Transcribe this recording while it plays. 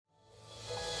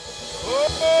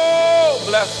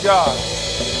bless God.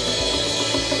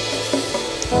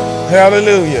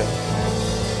 Hallelujah.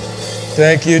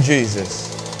 Thank you, Jesus.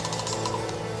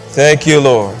 Thank you,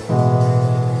 Lord.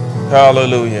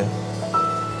 Hallelujah.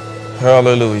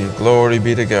 Hallelujah. Glory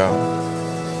be to God.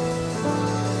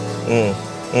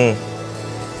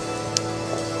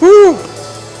 Whew.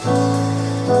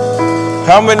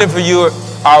 How many of you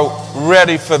are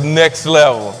ready for the next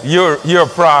level? You're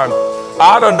primed.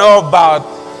 I don't know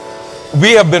about,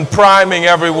 we have been priming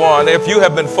everyone. If you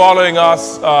have been following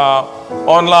us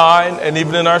online and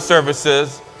even in our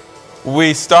services,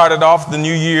 we started off the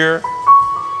new year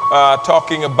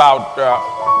talking about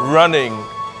running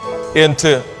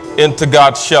into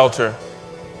God's shelter.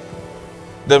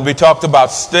 Then we talked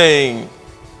about staying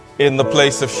in the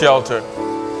place of shelter.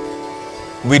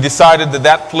 We decided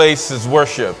that place is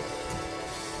worship.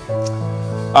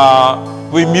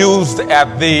 We mused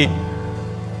at the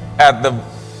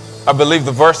I believe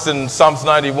the verse in Psalms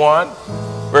 91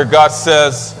 where God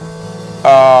says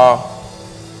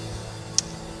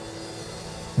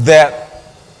that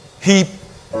He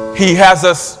has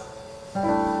us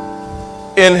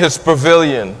in His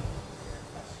pavilion,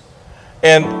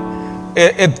 and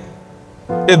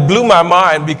it blew my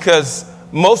mind because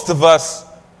most of us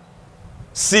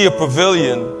see a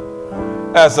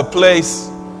pavilion as a place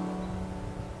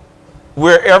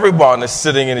where everyone is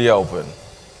sitting in the open.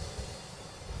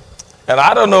 And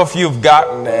I don't know if you've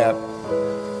gotten that,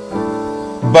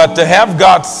 but to have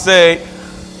God say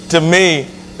to me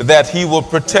that He will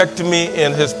protect me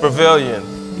in His pavilion,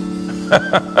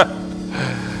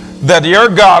 that your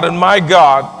God and my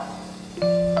God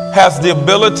has the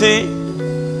ability,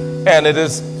 and it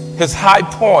is His high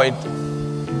point,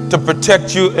 to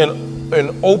protect you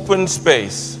in open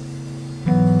space,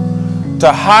 to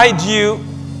hide you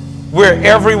where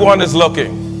everyone is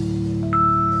looking,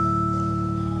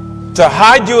 to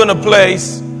hide you in a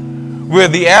place where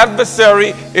the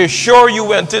adversary is sure you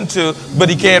went into, but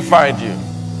he can't find you.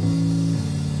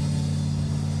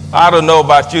 I don't know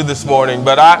about you this morning,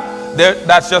 but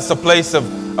that's just a place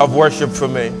of worship for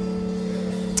me.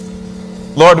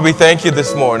 Lord, we thank you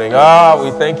this morning.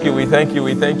 We thank you, we thank you,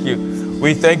 we thank you.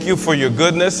 We thank you for your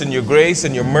goodness and your grace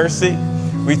and your mercy.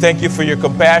 We thank you for your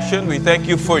compassion. We thank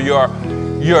you for your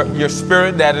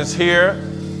spirit that is here.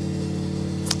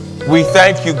 We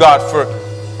thank you, God, for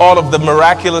all of the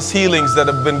miraculous healings that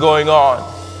have been going on.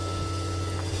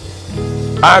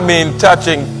 I mean,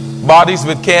 touching bodies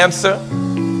with cancer,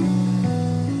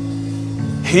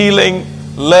 healing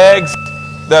legs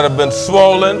that have been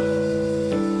swollen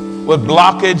with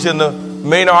blockage in the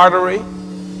main artery,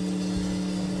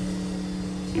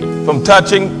 from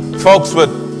touching folks with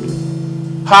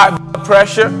high blood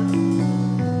pressure.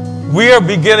 We are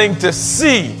beginning to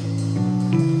see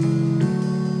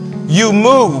you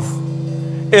move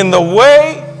in the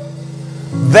way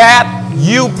that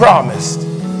you promised.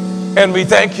 And we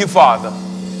thank you, Father.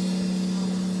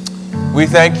 We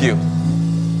thank you.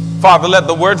 Father, let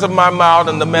the words of my mouth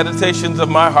and the meditations of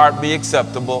my heart be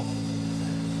acceptable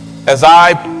as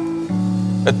I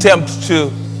attempt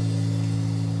to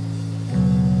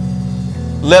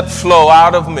let flow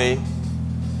out of me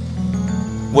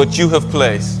what you have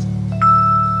placed.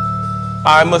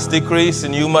 I must decrease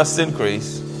and you must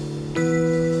increase.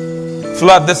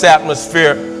 Flood this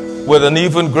atmosphere with an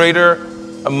even greater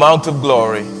amount of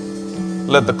glory.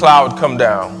 Let the cloud come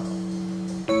down.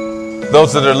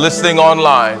 Those that are listening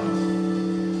online,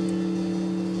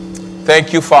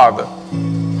 thank you, Father.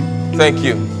 Thank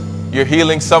you. You're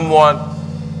healing someone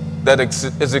that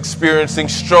is experiencing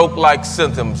stroke-like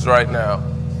symptoms right now.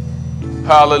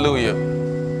 Hallelujah.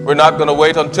 We're not going to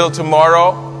wait until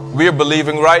tomorrow. We're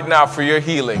believing right now for your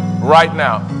healing. Right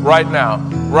now, right now,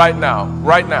 right now,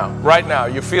 right now, right now.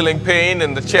 You're feeling pain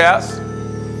in the chest?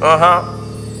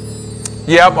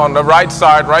 Yep, on the right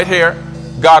side, right here.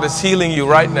 God is healing you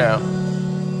right now.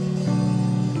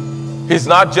 He's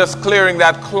not just clearing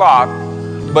that clot,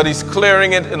 but He's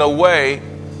clearing it in a way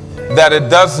that it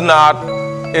does not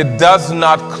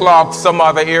clog some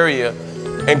other area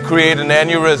and create an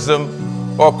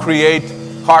aneurysm or create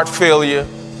heart failure.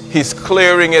 He's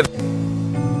clearing it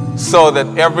so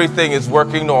that everything is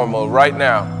working normal right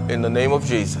now in the name of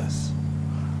Jesus.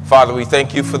 Father, we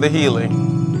thank you for the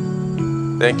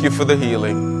healing. Thank you for the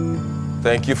healing.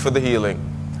 Thank you for the healing.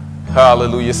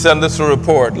 Hallelujah. Send us a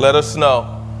report. Let us know,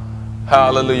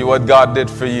 hallelujah, what God did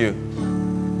for you.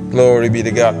 Glory be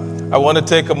to God. I want to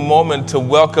take a moment to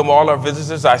welcome all our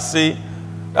visitors. I see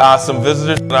some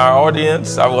visitors in our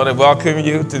audience. I want to welcome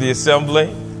you to the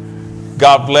assembly.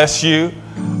 God bless you.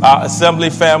 Assembly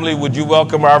family, would you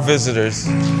welcome our visitors?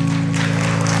 It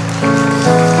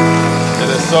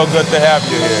is so good to have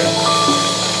you here.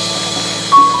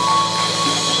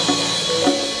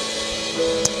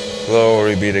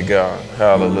 Glory be to God.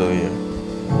 Hallelujah.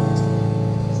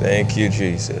 Thank you,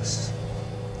 Jesus.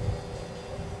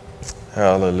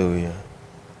 Hallelujah.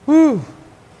 Woo.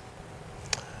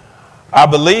 I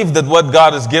believe that what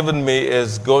God has given me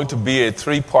is going to be a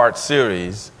 3-part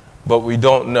series, but we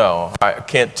don't know. I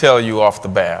can't tell you off the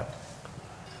bat.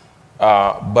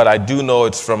 But I do know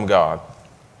it's from God.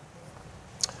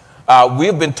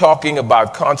 We've been talking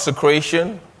about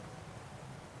consecration.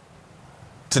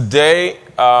 Today,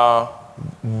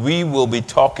 we will be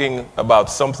talking about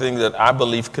something that I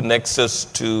believe connects us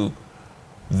to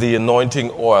the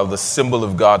anointing oil, the symbol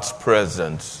of God's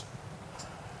presence.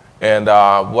 And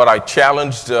what I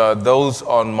challenged those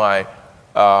on my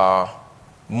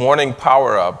morning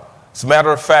power up, as a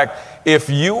matter of fact, if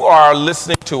you are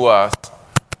listening to us,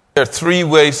 there are 3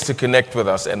 ways to connect with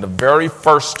us. And the very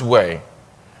first way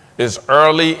is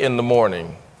early in the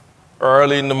morning,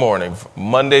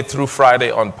 Monday through Friday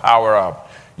on Power Up.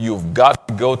 You've got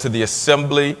to go to the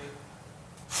Assembly,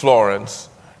 Florence,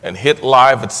 and hit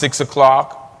live at 6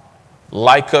 o'clock,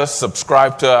 like us,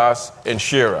 subscribe to us, and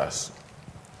share us.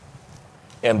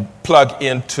 And plug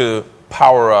into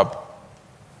Power Up,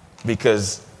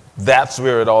 because that's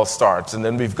where it all starts. And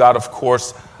then we've got, of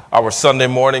course, our Sunday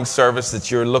morning service that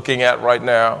you're looking at right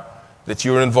now, that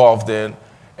you're involved in.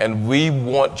 And we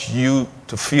want you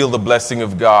to feel the blessing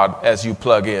of God as you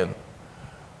plug in.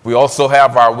 We also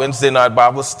have our Wednesday night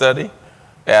Bible study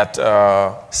at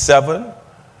 7.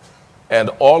 And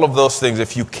all of those things,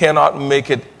 if you cannot make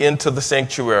it into the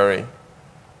sanctuary,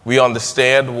 we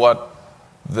understand what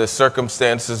the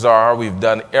circumstances are. We've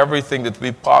done everything that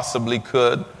we possibly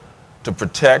could to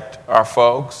protect our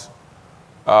folks.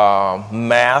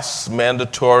 Masks,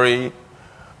 mandatory,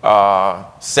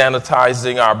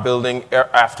 sanitizing our building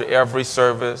after every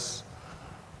service,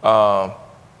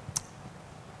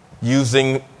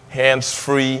 using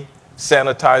hands-free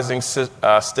sanitizing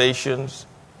stations,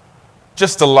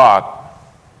 just a lot.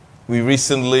 We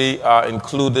recently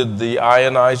included the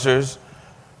ionizers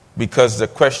because the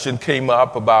question came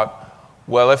up about,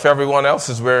 well, if everyone else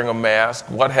is wearing a mask,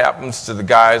 what happens to the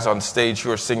guys on stage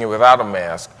who are singing without a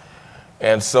mask?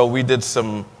 And so we did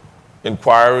some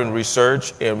inquiry and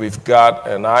research, and we've got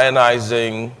an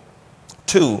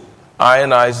two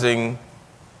ionizing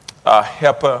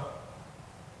HEPA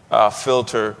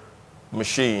filter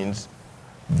machines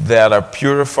that are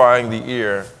purifying the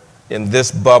air in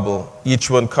this bubble. Each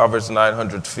one covers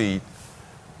 900 feet.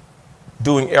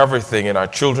 Doing everything in our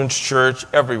children's church,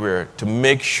 everywhere, to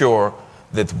make sure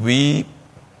that we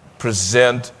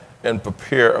present and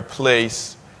prepare a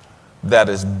place that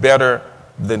is better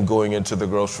than going into the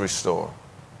grocery store.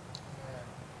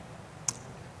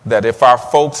 That if our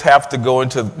folks have to go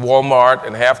into Walmart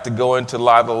and have to go into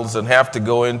Lidl's and have to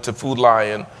go into Food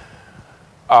Lion,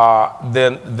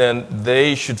 then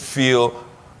they should feel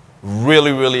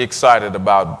really, really excited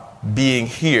about being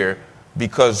here,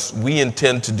 because we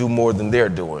intend to do more than they're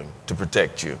doing to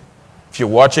protect you. If you're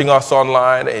watching us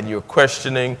online and you're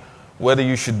questioning whether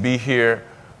you should be here,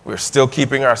 we're still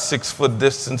keeping our 6-foot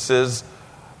distances.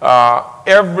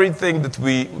 Everything that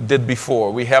we did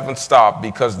before, we haven't stopped,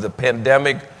 because the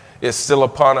pandemic is still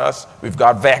upon us. We've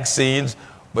got vaccines,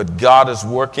 but God is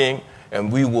working,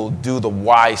 and we will do the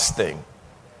wise thing.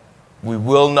 We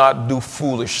will not do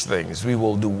foolish things. We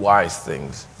will do wise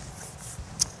things.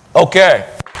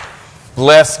 Okay.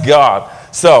 Bless God.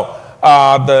 So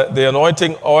the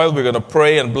anointing oil, we're going to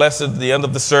pray and bless it at the end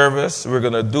of the service. We're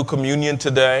going to do communion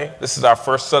today. This is our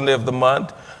first Sunday of the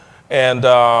month. And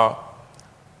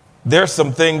there's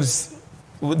some things.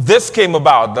 This came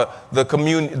about, the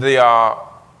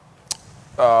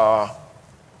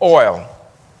oil,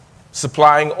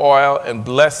 supplying oil and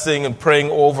blessing and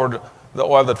praying over the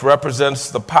oil that represents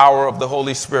the power of the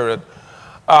Holy Spirit.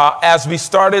 As we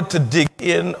started to dig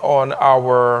in on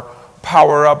our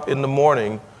Power Up in the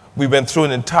morning, we went through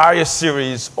an entire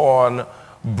series on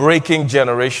breaking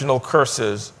generational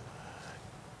curses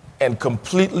and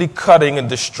completely cutting and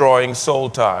destroying soul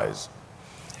ties.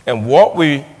 And what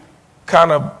we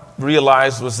kind of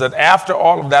realized was that after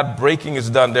all of that breaking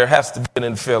is done, there has to be an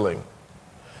infilling.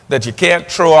 That you can't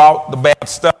throw out the bad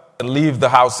stuff and leave the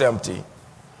house empty.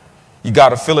 You got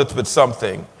to fill it with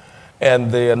something.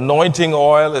 And the anointing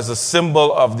oil is a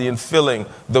symbol of the infilling,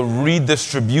 the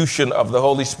redistribution of the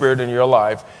Holy Spirit in your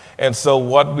life. And so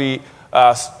what we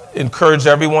encourage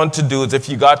everyone to do is, if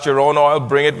you got your own oil,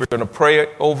 bring it. We're going to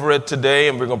pray over it today,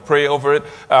 and we're going to pray over it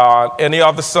any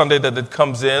other Sunday that it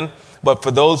comes in. But for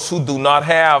those who do not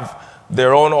have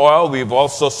their own oil, we've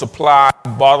also supplied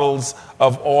bottles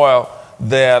of oil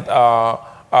that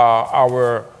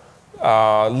our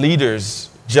leaders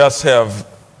just have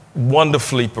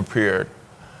wonderfully prepared.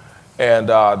 And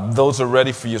those are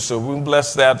ready for you. So we'll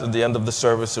bless that at the end of the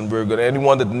service, and we're good.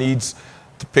 Anyone that needs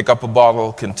to pick up a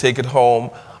bottle can take it home.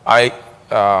 I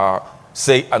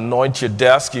say anoint your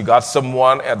desk. You got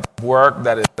someone at work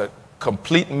that is a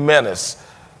complete menace.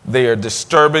 They are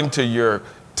disturbing to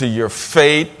your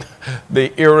faith.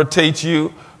 They irritate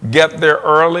you. Get there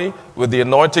early with the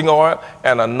anointing oil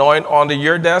and anoint onto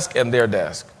your desk and their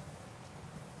desk.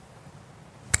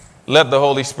 Let the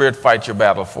Holy Spirit fight your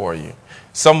battle for you.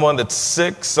 Someone that's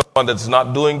sick, someone that's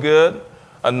not doing good,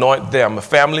 anoint them. A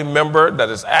family member that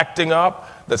is acting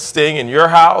up, that's staying in your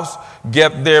house,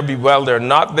 get there, be well, they're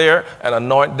not there, and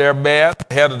anoint their bed,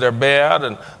 the head of their bed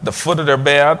and the foot of their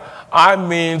bed. I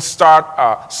mean, start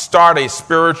a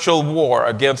spiritual war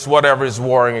against whatever is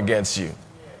warring against you.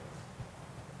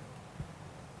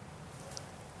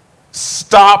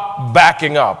 Stop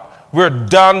backing up. We're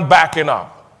done backing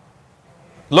up.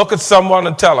 Look at someone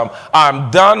and tell them, I'm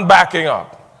done backing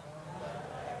up.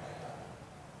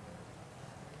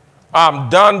 I'm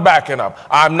done backing up.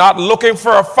 I'm not looking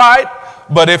for a fight,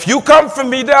 but if you come for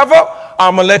me, devil,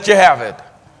 I'm going to let you have it.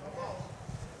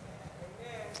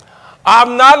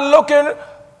 I'm not looking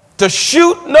to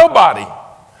shoot nobody,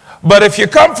 but if you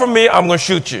come for me, I'm going to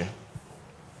shoot you.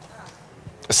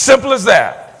 As simple as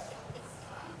that.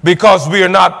 Because we are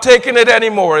not taking it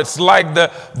anymore. It's like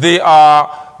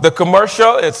the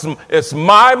commercial. It's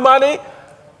my money,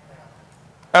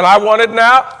 and I want it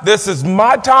now. This is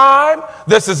my time.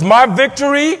 This is my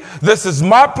victory. This is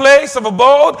my place of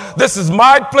abode. This is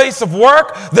my place of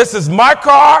work. This is my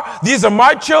car. These are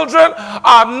my children.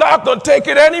 I'm not going to take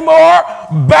it anymore.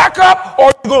 Back up,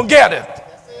 or you're going to get it.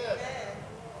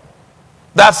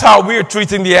 That's how we're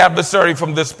treating the adversary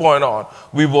from this point on.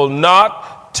 We will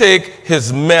not take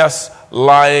his mess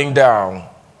lying down.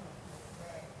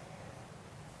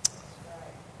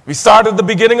 We started the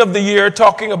beginning of the year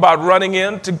talking about running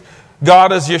into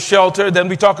God as your shelter. Then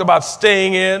we talked about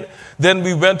staying in. Then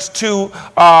we went to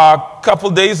a couple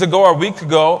days ago or a week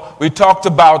ago, we talked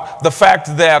about the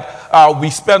fact that we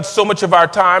spent so much of our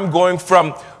time going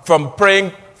from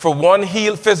praying for one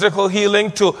physical healing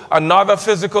to another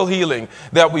physical healing,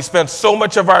 that we spent so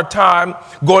much of our time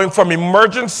going from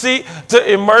emergency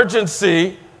to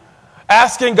emergency,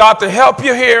 asking God to help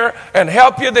you here and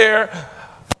help you there,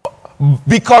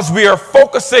 because we are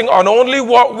focusing on only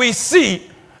what we see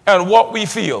and what we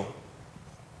feel.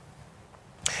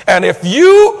 And if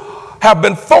you have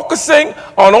been focusing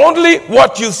on only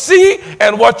what you see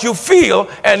and what you feel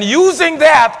and using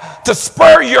that to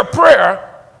spur your prayer,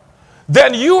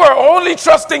 then you are only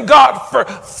trusting God for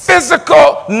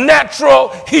physical, natural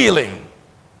healing.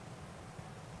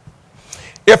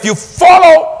 If you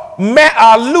follow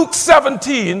Luke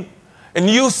 17 and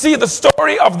you see the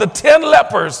story of the 10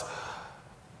 lepers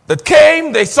that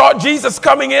came, they saw Jesus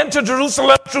coming into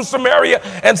Jerusalem through Samaria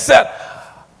and said,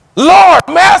 Lord,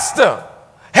 Master,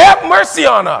 have mercy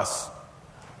on us.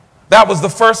 That was the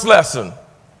first lesson.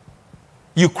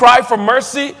 You cry for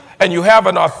mercy and you have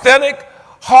an authentic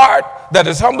heart that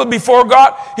is humble before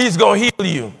God, he's going to heal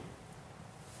you.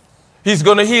 He's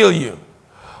going to heal you.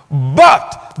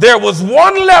 But there was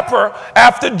one leper,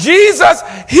 after Jesus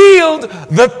healed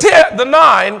the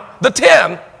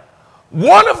 10,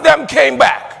 one of them came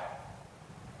back.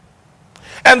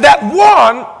 And that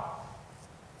one,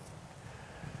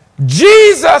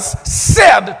 Jesus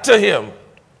said to him,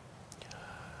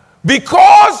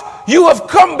 because you have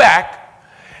come back,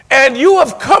 and you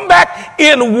have come back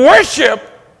in worship.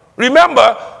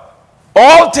 Remember,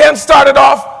 all 10 started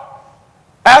off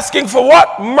asking for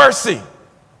what? Mercy.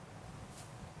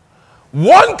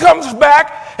 One comes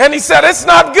back and he said, it's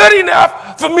not good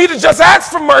enough for me to just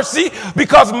ask for mercy,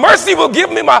 because mercy will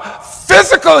give me my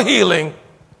physical healing.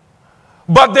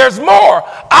 But there's more.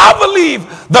 I believe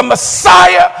the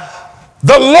Messiah,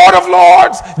 the Lord of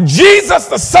Lords, Jesus,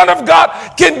 the Son of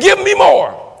God, can give me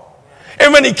more.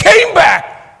 And when he came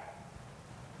back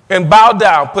and bowed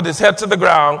down, put his head to the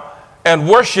ground and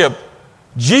worshiped,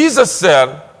 Jesus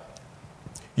said,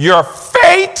 your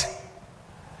faith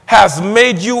has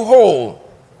made you whole.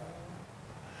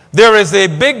 There is a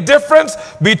big difference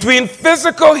between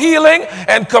physical healing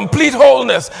and complete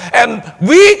wholeness. And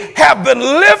we have been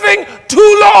living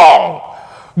too long,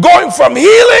 going from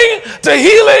healing to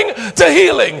healing to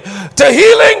healing to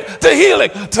healing to healing,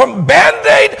 from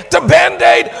Band-Aid to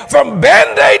Band-Aid, from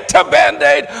Band-Aid to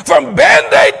Band-Aid, from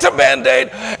Band-Aid to Band-Aid.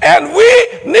 And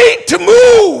we need to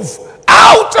move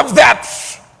out of that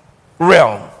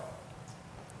realm.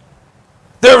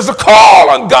 There's a call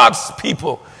on God's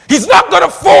people. He's not going to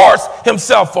force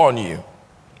himself on you,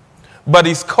 but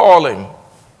he's calling.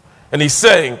 And he's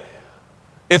saying,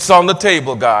 it's on the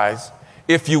table, guys.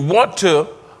 If you want to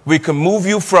we can move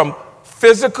you from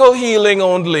physical healing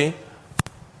only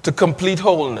to complete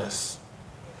wholeness.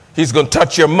 He's going to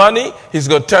touch your money. He's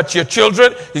going to touch your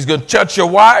children. He's going to touch your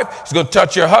wife. He's going to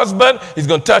touch your husband. He's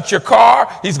going to touch your car.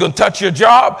 He's going to touch your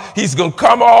job. He's going to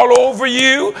come all over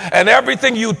you, and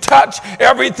everything you touch,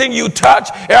 everything you touch,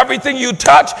 everything you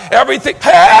touch, everything,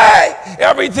 hey,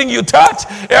 everything you touch,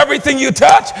 everything you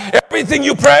touch, everything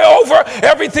you pray over,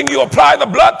 everything you apply the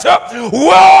blood to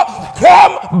will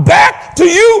come back to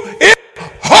you in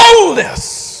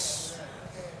wholeness.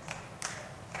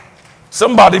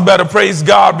 Somebody better praise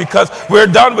God, because we're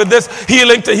done with this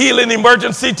healing to healing,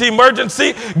 emergency to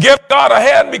emergency. Give God a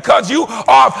hand, because you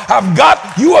have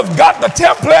got the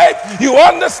template. You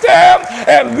understand,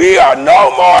 and we are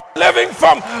no more living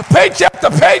from paycheck to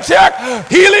paycheck,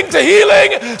 healing to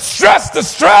healing, stress to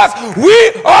stress.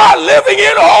 We are living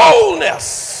in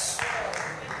wholeness.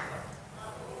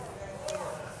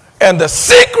 And the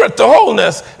secret to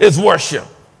wholeness is worship.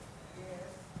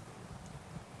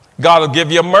 God will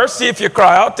give you mercy if you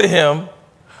cry out to him,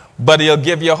 but he'll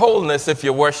give you wholeness if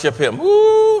you worship him.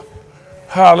 Woo!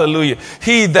 Hallelujah.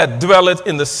 He that dwelleth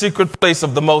in the secret place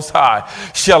of the Most High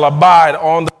shall abide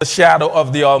under the shadow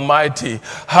of the Almighty.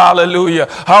 Hallelujah.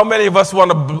 How many of us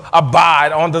want to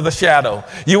abide under the shadow?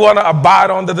 You want to abide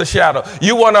under the shadow.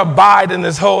 You want to abide in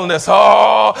his wholeness.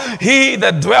 Oh, he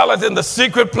that dwelleth in the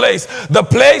secret place, the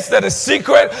place that is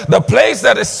secret, the place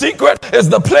that is secret is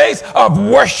the place of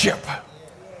worship.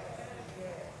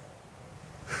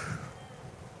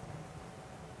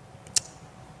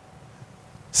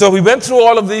 So we went through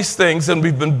all of these things, and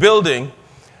we've been building.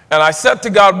 And I said to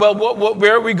God, well,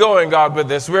 where are we going, God, with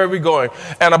this? Where are we going?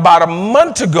 And about a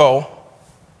month ago,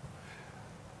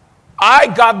 I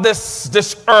got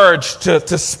this urge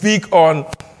to speak on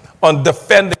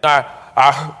defending.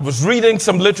 I was reading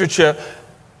some literature,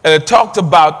 and it talked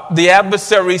about the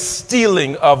adversary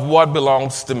stealing of what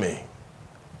belongs to me.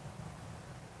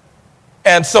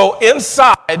 And so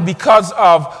inside, because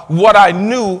of what I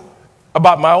knew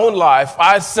about my own life,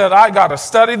 I said, I got to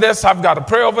study this. I've got to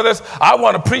pray over this. I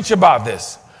want to preach about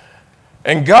this.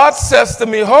 And God says to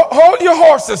me, hold your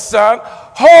horses, son.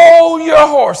 Hold your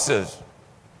horses.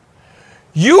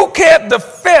 You can't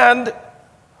defend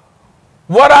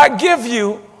what I give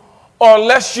you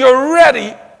unless you're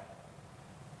ready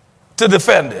to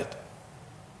defend it.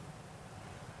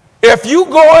 If you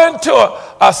go into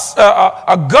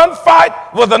a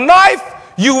gunfight with a knife,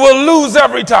 you will lose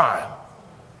every time.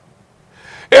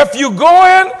 If you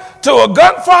go into a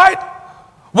gunfight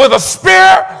with a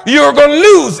spear, you're going to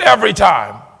lose every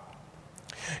time.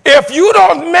 If you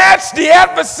don't match the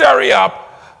adversary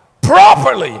up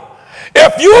properly,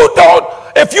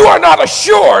 if you are not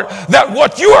assured that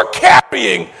what you are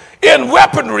carrying in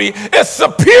weaponry is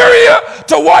superior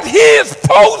to what he is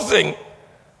posing,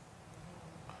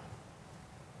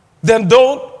 then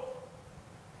don't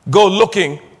go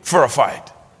looking for a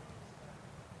fight.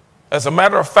 As a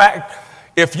matter of fact,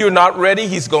 if you're not ready,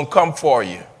 he's going to come for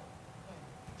you.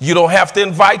 You don't have to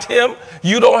invite him.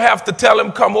 You don't have to tell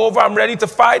him, come over, I'm ready to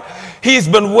fight. He's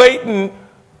been waiting.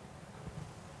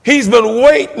 He's been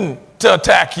waiting to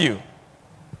attack you.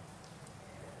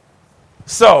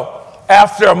 So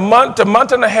after a month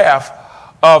and a half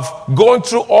of going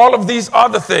through all of these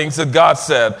other things that God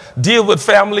said, deal with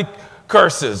family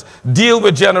curses, deal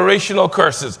with generational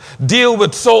curses, deal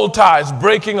with soul ties,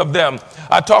 breaking of them.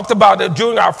 I talked about it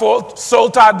during our soul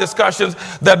tie discussions,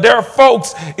 that there are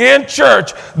folks in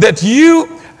church that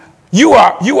you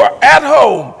are at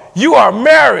home, you are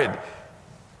married,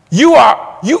 you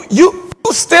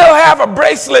still have a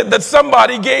bracelet that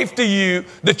somebody gave to you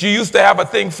that you used to have a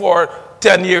thing for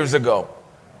 10 years ago.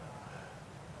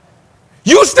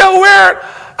 You still wear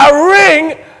a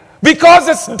ring because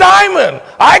it's diamond.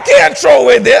 I can't throw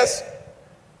away this.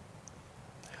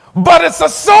 But it's a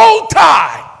soul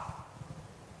tie.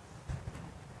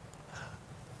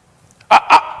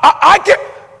 I can.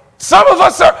 Some of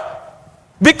us are,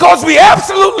 because we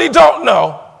absolutely don't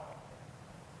know,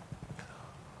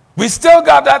 we still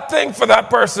got that thing for that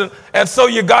person, and so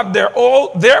you got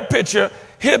their picture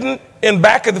hidden in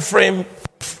back of the frame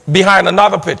behind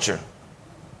another picture.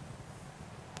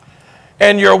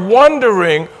 And you're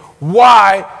wondering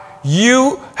why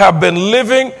you have been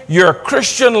living your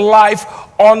Christian life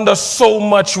under so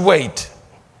much weight.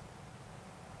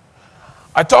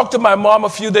 I talked to my mom a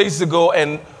few days ago,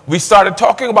 and we started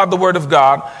talking about the Word of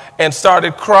God and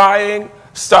started crying,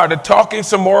 started talking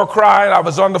some more, crying. I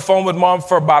was on the phone with Mom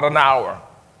for about an hour.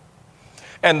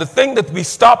 And the thing that we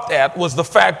stopped at was the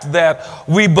fact that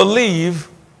we believe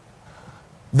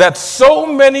that so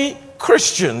many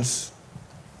Christians,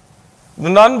 the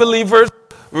non-believers,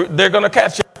 they're going to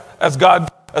catch up as God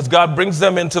as God brings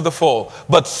them into the fold.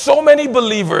 But so many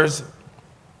believers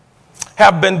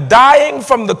have been dying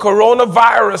from the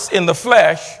coronavirus in the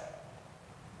flesh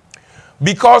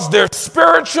because their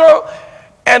spiritual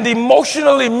and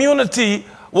emotional immunity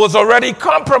was already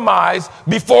compromised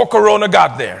before corona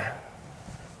got there.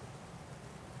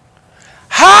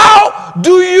 How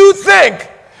do you think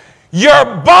your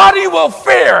body will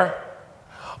fare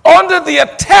under the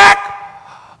attack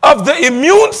of the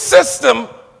immune system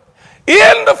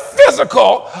in the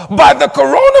physical by the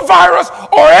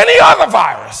coronavirus or any other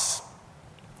virus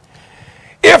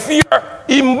if your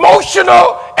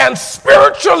emotional and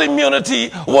spiritual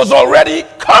immunity was already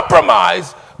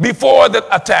compromised before the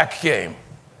attack came?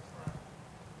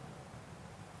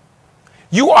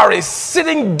 You are a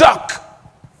sitting duck.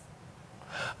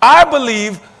 I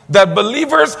believe that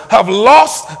believers have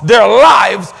lost their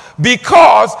lives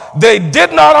because they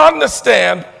did not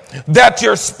understand that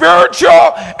your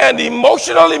spiritual and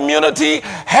emotional immunity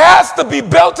has to be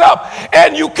built up,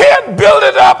 and you can't build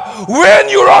it up when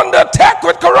you're under attack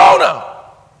with corona.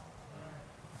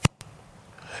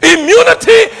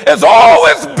 Immunity is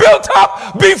always built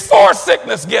up before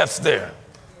sickness gets there.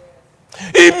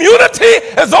 Immunity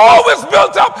is always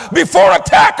built up before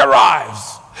attack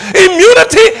arrives.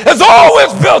 Immunity is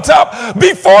always built up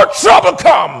before trouble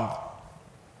comes.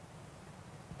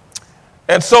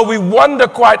 And so we wonder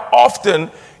quite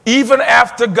often, even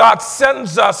after God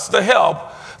sends us the help,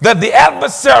 that the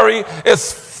adversary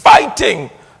is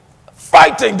fighting.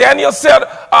 Daniel said,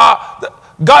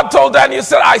 God told Daniel,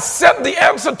 said, I sent the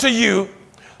answer to you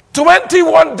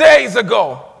 21 days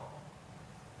ago.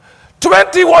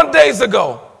 21 days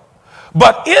ago.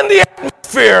 But in the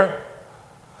atmosphere,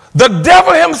 the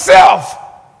devil himself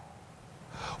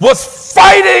was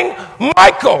fighting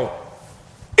Michael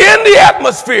in the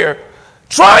atmosphere,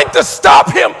 trying to stop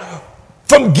him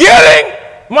from getting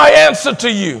my answer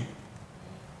to you.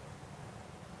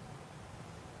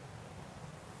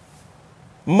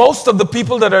 Most of the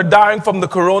people that are dying from the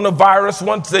coronavirus,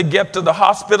 once they get to the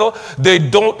hospital, they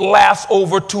don't last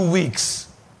over 2 weeks.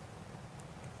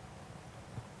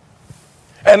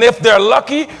 And if they're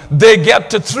lucky, they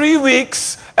get to 3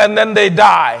 weeks and then they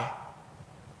die.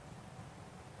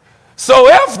 So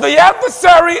if the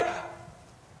adversary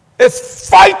is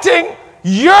fighting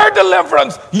your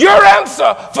deliverance, your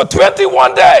answer for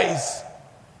 21 days,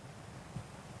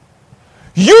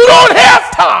 you don't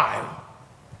have time.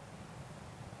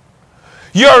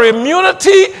 Your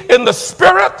immunity in the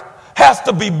spirit has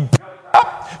to be built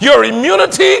up. Your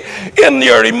immunity in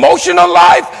your emotional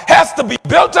life has to be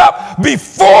built up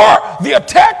before the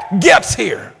attack gets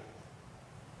here.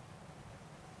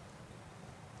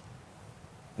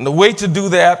 And the way to do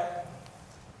that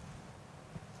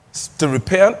is to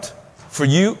repent for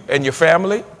you and your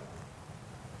family,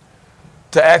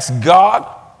 to ask God.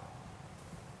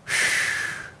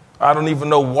 I don't even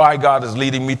know why God is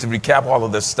leading me to recap all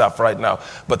of this stuff right now,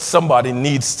 but somebody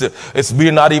needs to.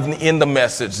 We're not even in the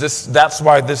message. That's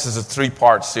why this is a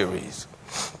 3-part series.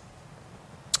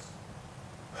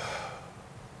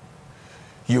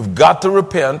 You've got to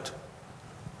repent,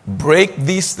 break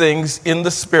these things in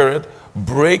the spirit,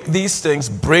 break these things,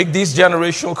 break these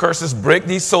generational curses, break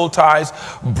these soul ties,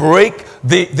 break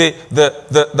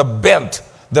the bent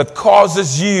that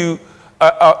causes you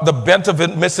the bent of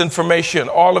misinformation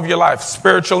all of your life,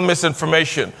 spiritual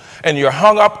misinformation, and you're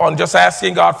hung up on just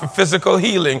asking God for physical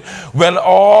healing when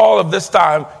all of this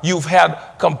time you've had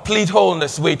complete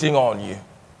wholeness waiting on you.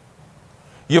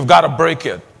 You've got to break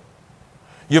it.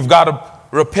 You've got to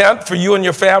repent for you and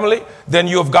your family. Then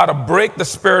you've got to break the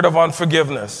spirit of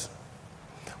unforgiveness.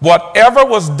 Whatever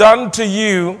was done to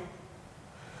you,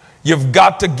 you've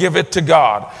got to give it to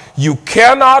God. You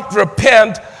cannot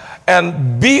repent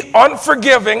and be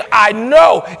unforgiving. I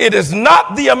know it is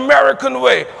not the American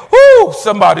way. Whoo,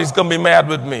 somebody's going to be mad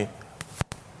with me.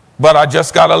 But I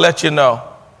just got to let you know.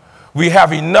 We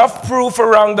have enough proof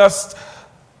around us,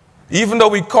 even though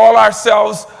we call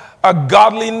ourselves a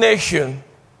godly nation.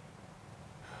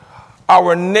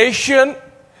 Our nation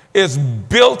is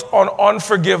built on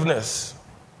unforgiveness.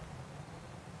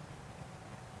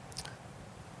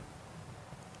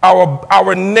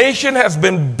 Our nation has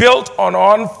been built on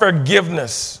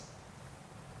unforgiveness.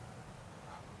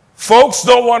 Folks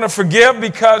don't want to forgive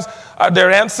because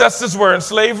their ancestors were in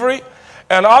slavery,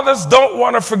 and others don't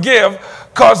want to forgive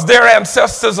because their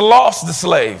ancestors lost the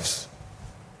slaves.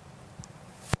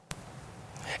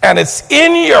 and it's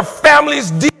in your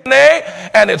family's DNA,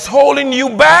 and it's holding you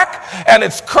back, and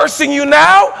it's cursing you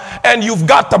now, and you've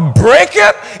got to break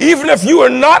it. Even if you are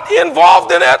not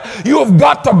involved in it, you've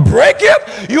got to break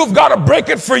it. You've got to break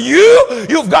it for you.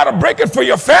 You've got to break it for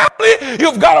your family.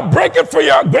 You've got to break it for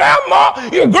your grandma,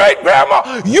 your great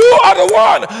grandma. You are the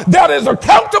one that is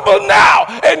accountable now,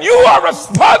 and you are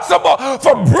responsible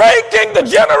for breaking the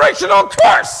generational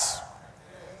curse.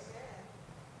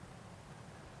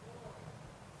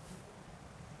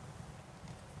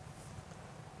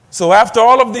 So after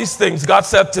all of these things, God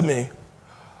said to me,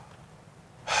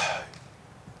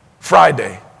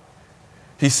 Friday,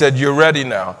 he said, you're ready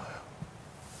now.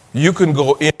 You can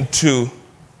go into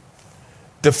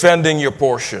defending your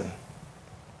portion.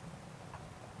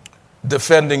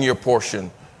 Defending your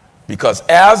portion. Because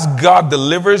as God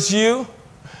delivers you,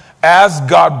 as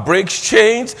God breaks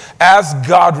chains, as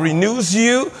God renews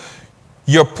you,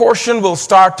 your portion will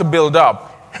start to build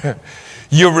up.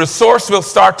 Your resource will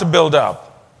start to build up.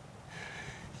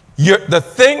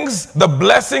 The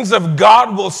blessings of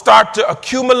God will start to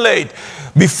accumulate.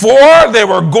 Before, they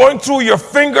were going through your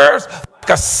fingers like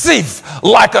a sieve,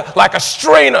 like a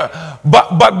strainer.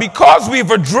 But because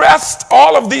we've addressed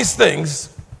all of these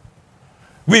things,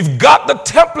 we've got the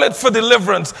template for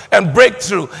deliverance and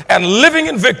breakthrough and living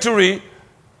in victory.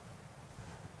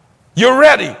 You're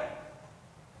ready.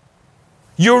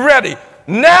 You're ready.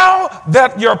 Now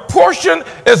that your portion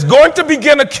is going to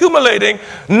begin accumulating,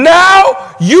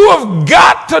 now you have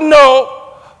got to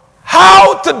know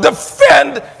how to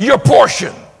defend your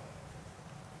portion.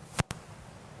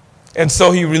 And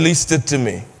so he released it to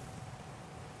me.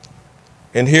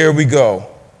 And here we go.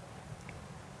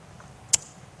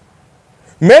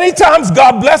 Many times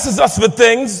God blesses us with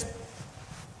things.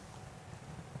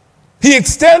 He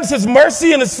extends his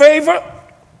mercy and his favor.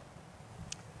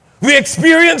 We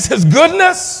experience his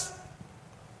goodness.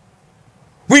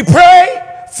 We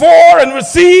pray for and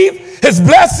receive his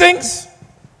blessings.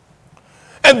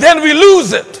 And then we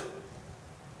lose it.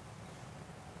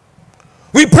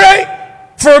 We pray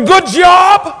for a good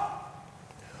job.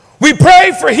 We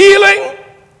pray for healing.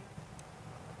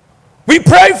 We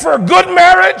pray for a good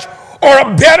marriage or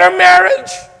a better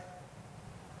marriage.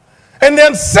 And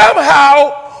then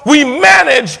somehow we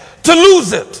manage to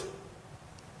lose it.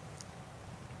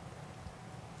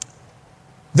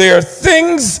 There are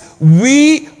things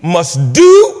we must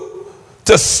do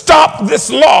to stop this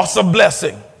loss of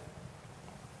blessing.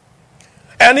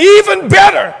 And even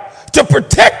better, to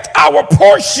protect our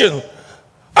portion,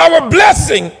 our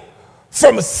blessing,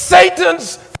 from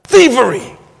Satan's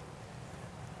thievery.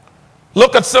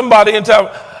 Look at somebody and tell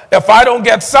them, if I don't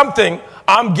get something,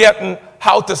 I'm getting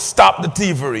how to stop the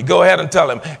thievery. Go ahead and tell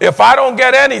him, if I don't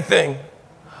get anything,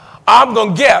 I'm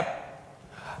going to get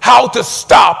how to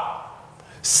stop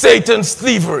Satan's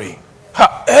thievery.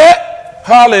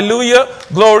 Hallelujah.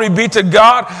 Glory be to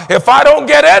God. If I don't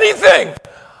get anything,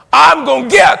 I'm going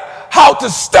to get how to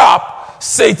stop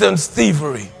Satan's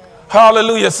thievery.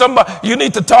 Hallelujah. Somebody, you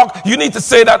need to talk, you need to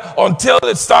say that until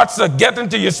it starts to get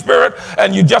into your spirit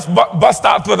and you just bust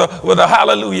out with a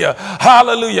hallelujah.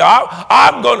 Hallelujah.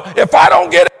 I'm going, if I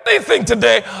don't get anything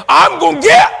today, I'm going to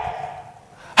get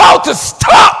how to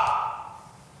stop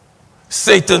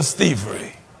Satan's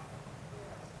thievery.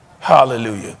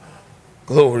 Hallelujah.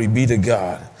 Glory be to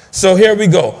God. So here we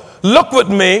go. Look with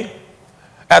me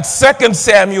at 2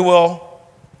 Samuel.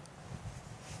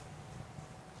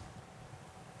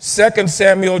 2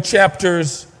 Samuel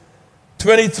chapters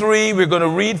 23. We're going to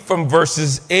read from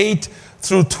verses 8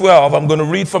 through 12. I'm going to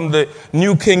read from the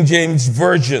New King James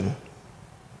Version.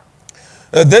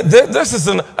 This is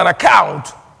an account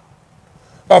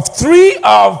of three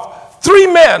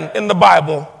men in the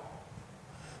Bible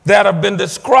that have been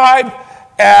described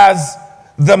as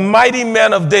the mighty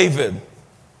men of David.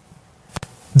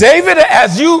 David,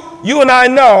 as you and I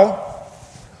know,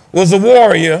 was a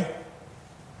warrior.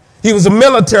 He was a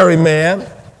military man.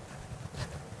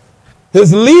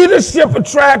 His leadership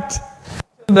attracted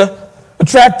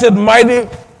mighty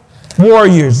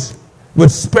warriors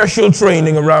with special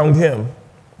training around him.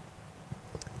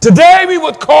 Today we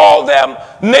would call them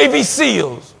Navy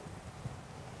SEALs.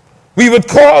 We would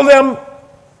call them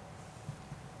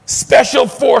Special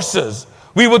Forces.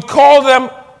 We would call them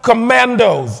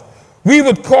commandos. We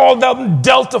would call them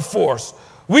Delta Force.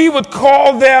 We would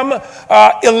call them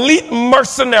elite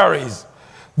mercenaries.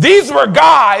 These were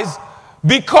guys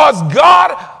because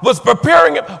God was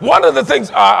preparing him. One of the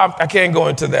things, I can't go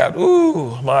into that.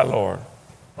 Ooh, my Lord.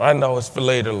 I know it's for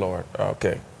later, Lord.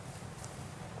 Okay.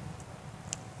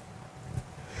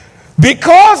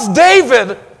 Because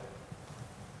David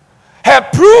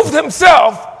had proved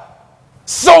himself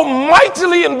so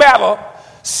mightily in battle,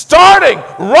 starting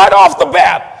right off the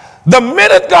bat, the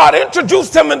minute God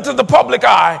introduced him into the public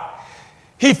eye,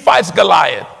 he fights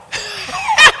Goliath.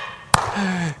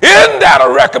 Isn't that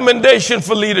a recommendation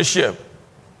for leadership?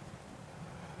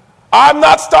 I'm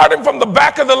not starting from the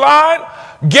back of the line.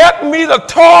 Get me the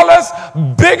tallest,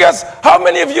 biggest. How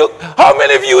many of you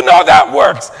know that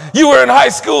works? You were in high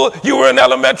school, you were in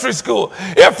elementary school.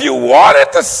 If you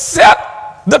wanted to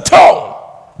set the tone,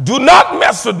 do not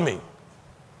mess with me.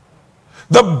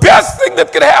 The best thing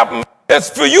that could happen is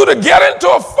for you to get into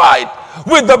a fight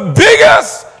with the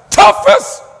biggest,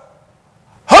 toughest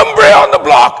hombre on the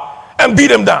block and beat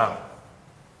him down.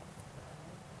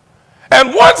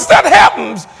 And once that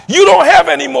happens, you don't have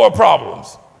any more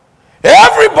problems.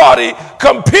 Everybody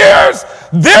compares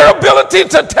their ability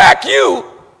to attack you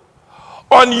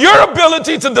on your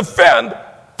ability to defend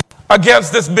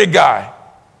against this big guy.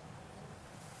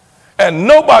 And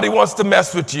nobody wants to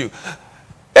mess with you.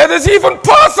 It is even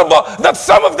possible that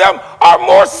some of them are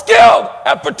more skilled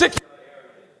at particular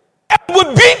areas and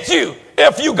would beat you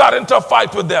if you got into a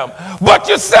fight with them. But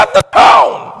you set the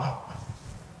tone.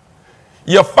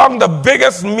 You found the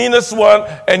biggest, meanest one,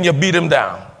 and you beat him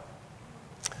down.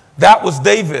 That was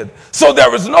David. So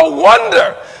there is no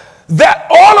wonder that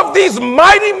all of these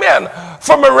mighty men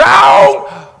from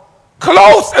around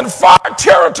close and far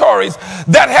territories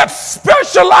that had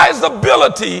specialized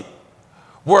ability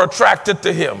were attracted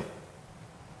to him.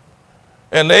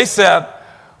 And they said,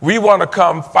 we want to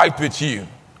come fight with you.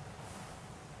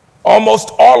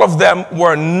 Almost all of them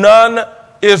were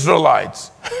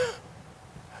non-Israelites.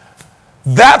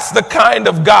 That's the kind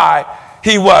of guy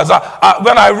he was.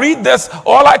 When I read this,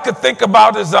 all I could think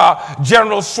about is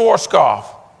General Schwarzkopf.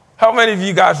 How many of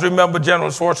you guys remember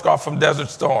General Schwarzkopf from Desert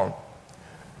Storm?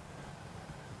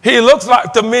 He looks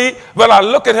like, to me, when I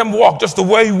look at him walk, just the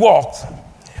way he walked,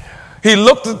 he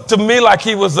looked to me like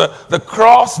he was the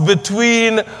cross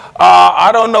between,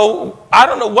 I don't know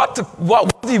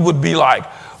what he would be like,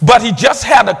 but he just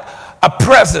had a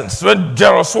presence. When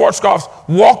General Schwarzkopf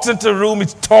walks into the room,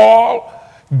 he's tall,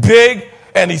 big,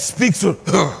 and he speaks with,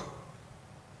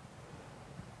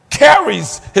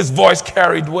 carries, his voice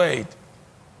carried weight.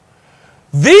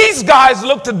 These guys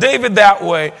looked to David that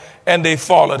way, and they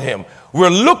followed him. We're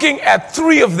looking at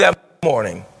 3 of them this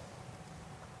morning.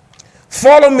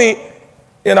 Follow me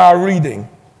in our reading.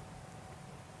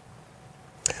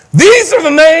 These are the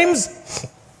names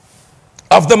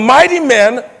of the mighty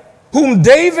men whom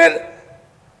David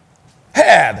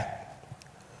had.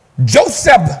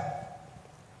 Joseph,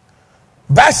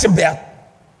 Basshebeth,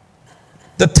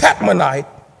 the Tachmonite,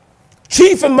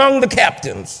 chief among the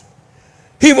captains.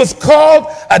 He was called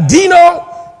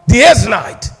Adino the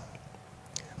Eznite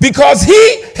because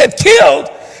he had killed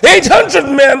 800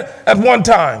 men at one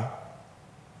time.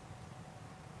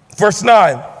 Verse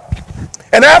 9.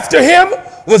 And after him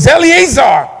was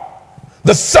Eleazar,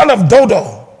 the son of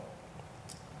Dodo,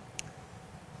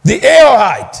 the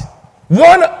Ahohite,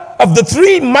 one of the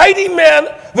 3 mighty men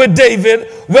with David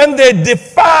when they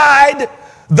defied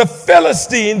the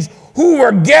Philistines who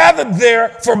were gathered there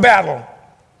for battle.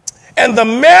 And the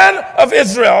men of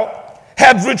Israel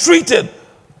had retreated.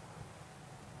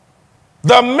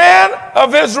 The men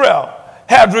of Israel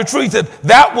had retreated.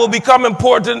 That will become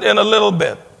important in a little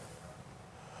bit.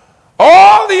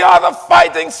 All the other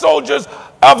fighting soldiers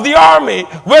of the army,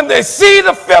 when they see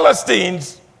the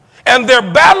Philistines and their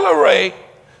battle array,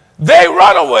 they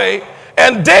run away,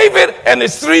 and David and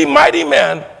his 3 mighty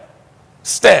men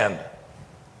stand.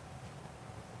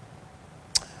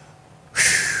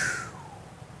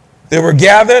 They were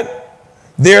gathered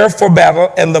there for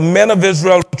battle, and the men of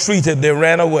Israel retreated. They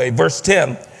ran away. Verse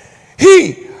 10.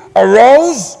 He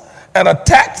arose and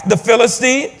attacked the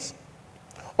Philistines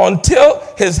until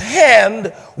his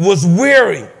hand was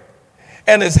weary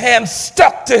and his hand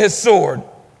stuck to his sword.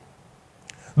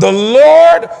 The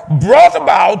Lord brought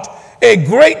about a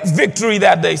great victory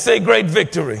that day. Say great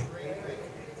victory.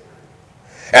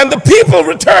 And the people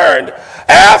returned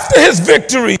after his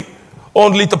victory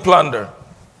only to plunder.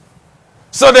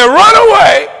 So they run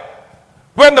away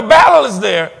when the battle is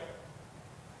there.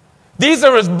 These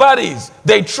are his buddies.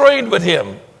 They trained with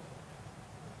him.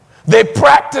 They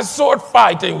practice sword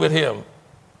fighting with him.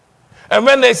 And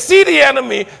when they see the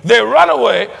enemy, they run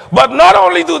away. But not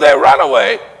only do they run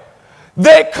away,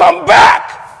 they come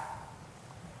back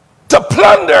to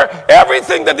plunder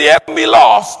everything that the enemy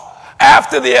lost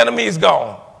after the enemy is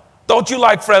gone. Don't you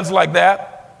like friends like that?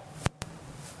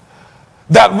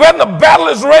 That when the battle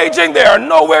is raging, they are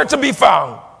nowhere to be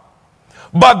found.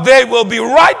 But they will be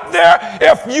right there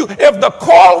if the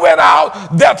call went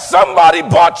out that somebody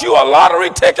bought you a lottery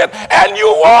ticket and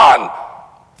you won.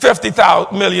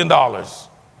 $50 million.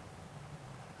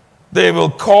 They will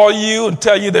call you and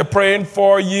tell you they're praying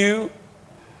for you.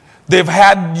 They've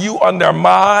had you on their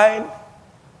mind.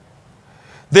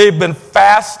 They've been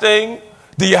fasting.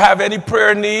 Do you have any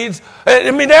prayer needs?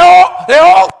 I mean, they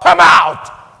all come out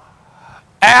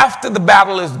after the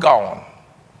battle is gone.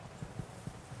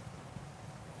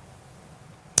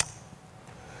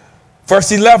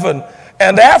 Verse 11,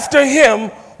 and after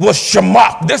him was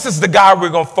Shemach. This is the guy we're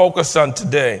going to focus on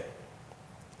today.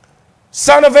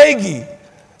 Son of Agi,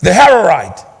 the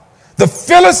Hararite. The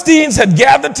Philistines had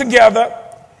gathered together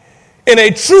in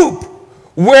a troop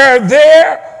where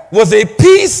there was a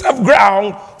piece of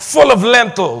ground full of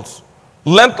lentils.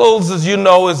 Lentils, as you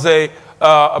know, is a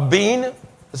bean.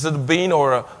 Is it a bean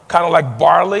or a kind of like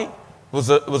barley? It was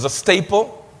a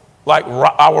staple, like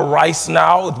our rice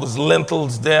now. It was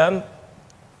lentils then.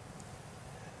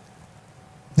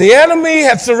 The enemy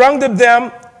had surrounded them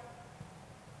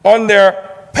on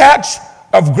their patch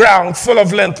of ground full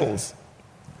of lentils.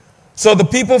 So the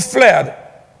people fled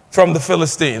from the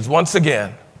Philistines once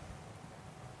again.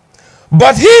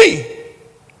 But he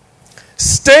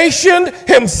stationed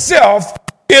himself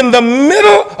in the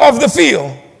middle of the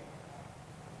field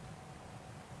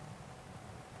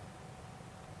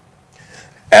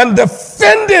and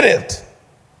defended it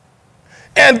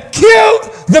and killed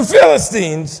the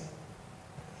Philistines.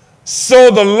 So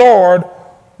the Lord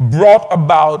brought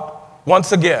about,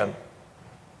 once again,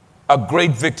 a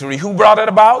great victory. Who brought it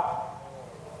about?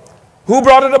 Who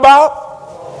brought it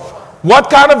about? What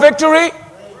kind of victory?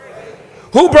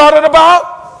 Who brought it about?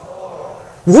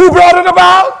 Who brought it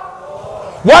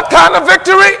about? What kind of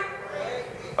victory?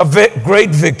 A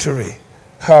great victory.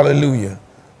 Hallelujah.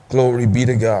 Glory be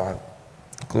to God.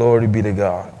 Glory be to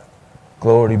God.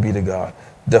 Glory be to God.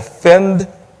 Defend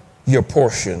your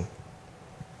portion.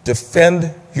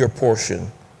 Defend your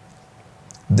portion.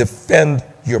 Defend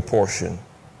your portion.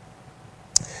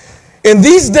 In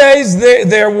these days,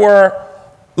 there were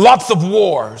lots of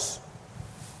wars.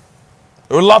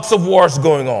 There were lots of wars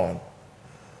going on.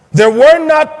 There were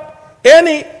not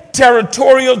any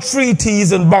territorial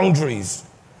treaties and boundaries.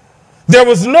 There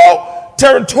was no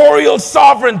territorial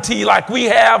sovereignty like we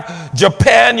have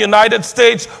Japan, United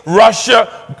States,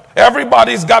 Russia.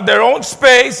 Everybody's got their own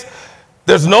space.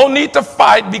 There's no need to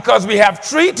fight because we have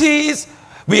treaties,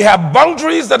 we have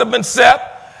boundaries that have been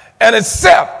set, and it's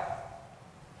set.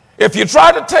 If you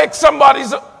try to take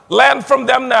somebody's land from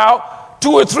them now,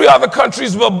 2 or 3 other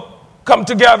countries will come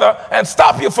together and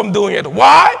stop you from doing it.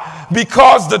 Why?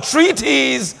 Because the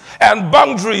treaties and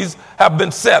boundaries have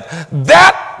been set.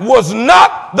 That was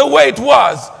not the way it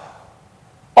was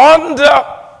on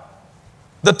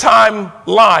the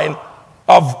timeline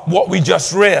of what we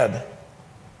just read.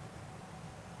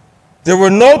 There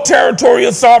were no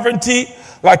territorial sovereignty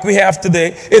like we have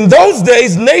today. In those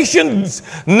days,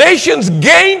 nations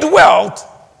gained wealth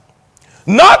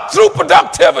not through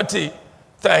productivity.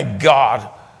 Thank God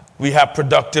we have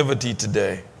productivity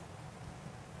today.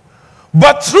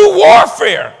 But through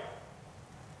warfare.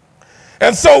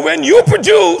 And so when you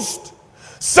produced,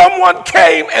 someone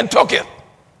came and took it.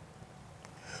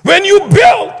 When you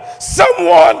built,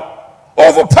 someone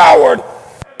overpowered,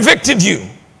 evicted you.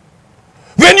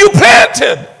 When you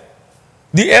planted,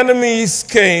 the enemies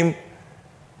came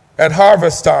at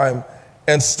harvest time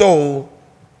and stole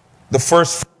the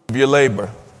first fruit of your labor.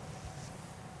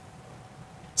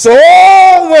 So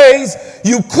always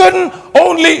you couldn't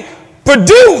only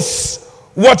produce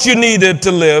what you needed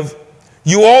to live,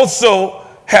 you also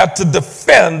had to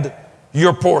defend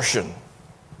your portion.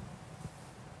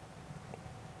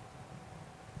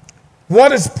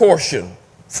 What is portion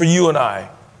for you and I?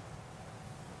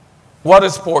 What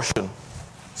is portion?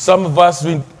 Some of us,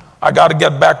 I got to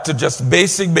get back to just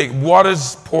basic. What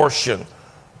is portion?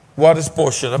 What is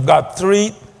portion? I've got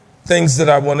 3 things that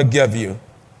I want to give you.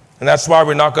 And that's why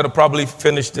we're not going to probably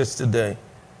finish this today.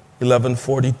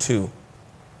 11:42.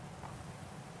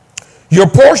 Your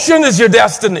portion is your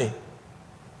destiny.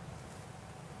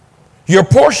 Your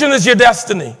portion is your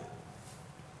destiny.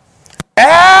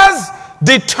 As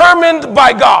determined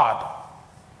by God.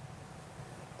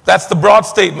 That's the broad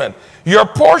statement. Your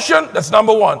portion, that's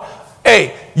number 1.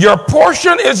 Your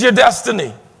portion is your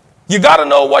destiny. You got to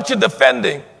know what you're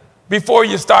defending before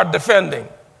you start defending.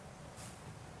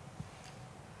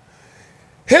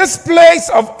 His place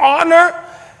of honor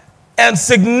and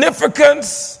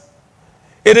significance,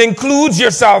 it includes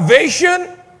your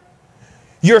salvation,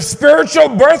 your spiritual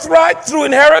birthright through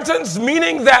inheritance,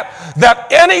 meaning that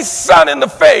any son in the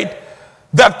faith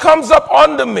that comes up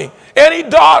under me, any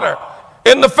daughter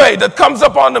in the faith that comes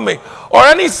up under me, or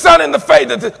any son in the faith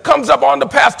that comes up under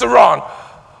Pastor Ron,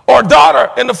 or daughter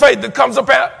in the faith that comes up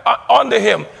onto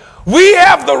him, we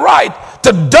have the right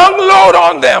to download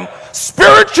on them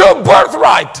spiritual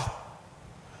birthright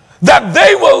that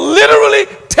they will literally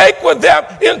take with them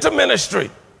into ministry.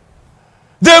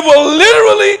 They will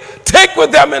literally take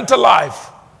with them into life.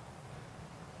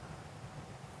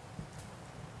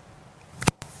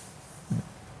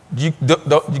 You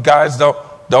guys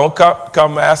don't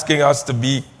come asking us to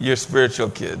be your spiritual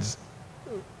kids.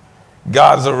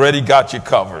 God's already got you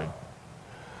covered.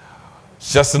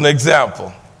 It's just an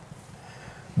example.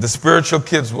 The spiritual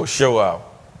kids will show up.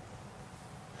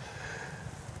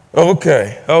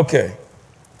 Okay.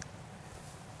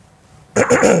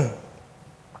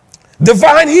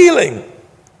 Divine healing.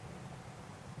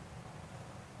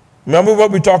 Remember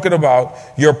what we're talking about.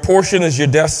 Your portion is your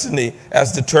destiny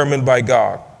as determined by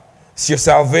God. It's your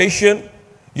salvation,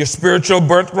 your spiritual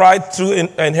birthright through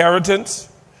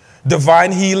inheritance,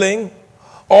 divine healing.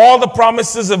 All the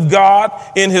promises of God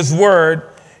in his word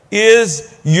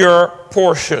is your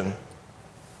portion.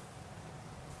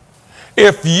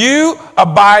 If you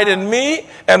abide in me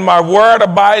and my word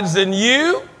abides in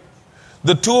you,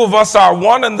 the two of us are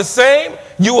one and the same.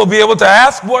 You will be able to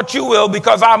ask what you will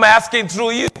because I'm asking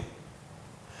through you.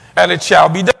 And it shall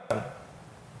be done.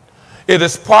 It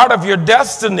is part of your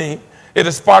destiny. It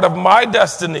is part of my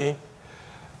destiny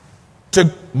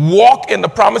to walk in the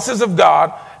promises of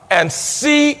God and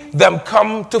see them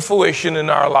come to fruition in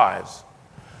our lives.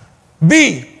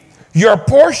 B, your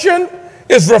portion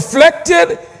is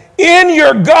reflected in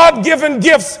your God-given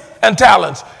gifts and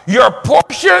talents. Your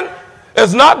portion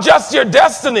is not just your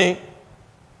destiny,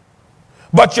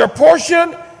 but your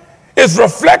portion is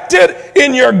reflected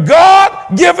in your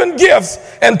God-given gifts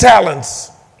and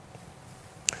talents.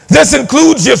 This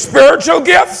includes your spiritual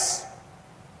gifts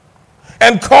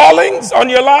and callings on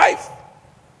your life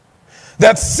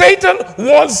that Satan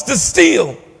wants to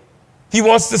steal. He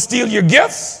wants to steal your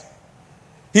gifts.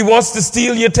 He wants to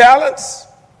steal your talents.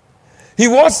 He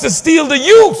wants to steal the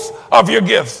use of your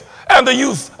gifts and the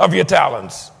use of your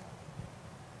talents.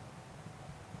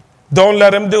 Don't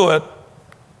let him do it.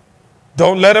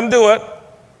 Don't let him do it.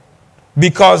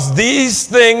 Because these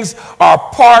things are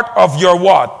part of your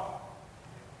what?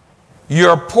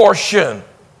 Your portion.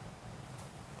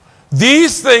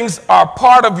 These things are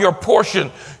part of your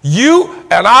portion. You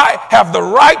and I have the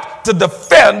right to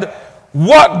defend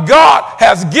what God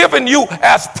has given you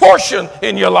as portion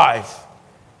in your life.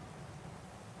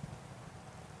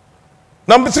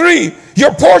 Number 3,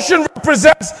 your portion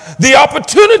represents the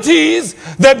opportunities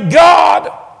that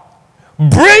God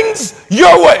brings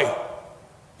your way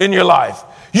in your life.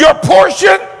 Your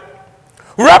portion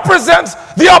represents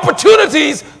the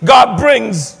opportunities God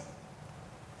brings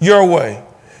your way.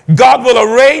 God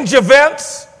will arrange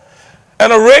events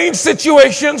and arrange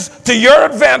situations to your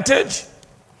advantage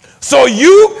so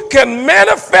you can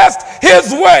manifest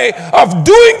his way of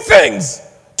doing things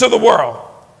to the world.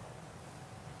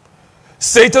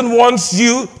 Satan wants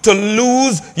you to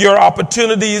lose your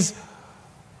opportunities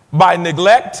by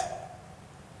neglect,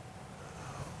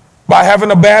 by having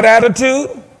a bad attitude,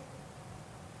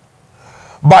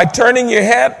 by turning your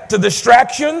head to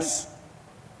distractions,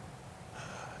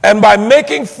 and by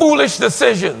making foolish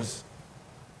decisions.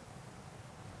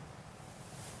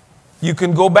 You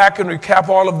can go back and recap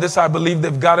all of this. I believe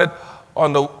they've got it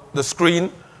on the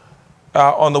screen,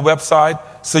 on the website,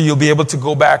 so you'll be able to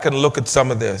go back and look at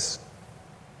some of this.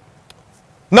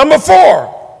 Number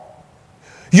 4,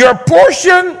 your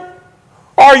portion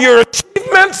are your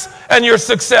achievements and your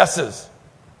successes.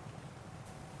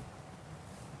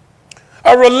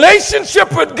 A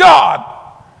relationship with God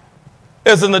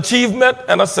is an achievement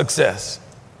and a success.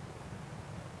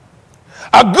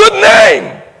 A good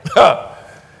name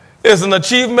is an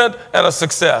achievement and a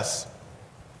success.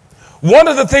 One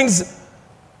of the things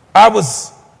I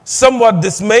was somewhat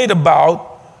dismayed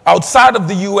about, outside of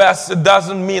the U.S., it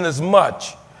doesn't mean as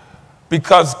much,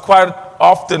 because quite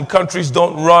often countries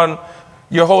don't run,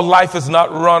 your whole life is not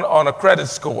run on a credit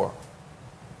score.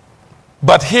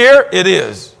 But here it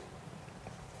is.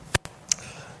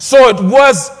 So it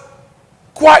was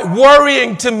quite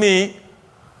worrying to me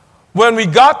when we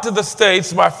got to the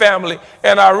States, my family,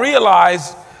 and I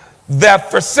realized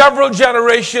that for several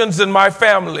generations in my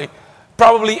family,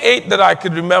 probably 8 that I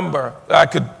could remember, I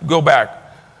could go back,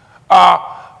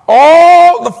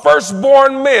 all the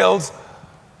firstborn males'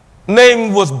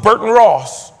 name was Burton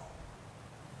Ross.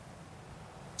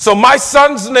 So my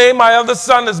son's name, my other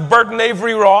son, is Burton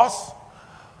Avery Ross.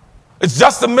 It's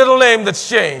just the middle name that's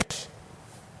changed.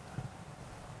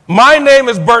 My name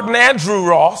is Burton Andrew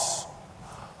Ross.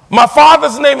 My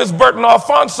father's name is Burton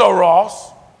Alfonso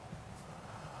Ross.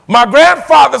 My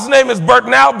grandfather's name is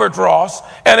Burton Albert Ross,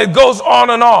 and it goes on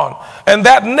and on. And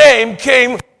that name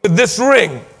came with this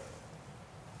ring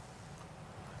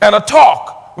and a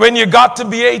talk when you got to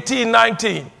be 18,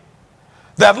 19.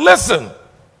 That, listen,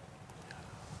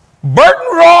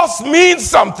 Burton Ross means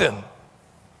something.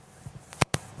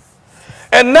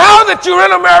 And now that you're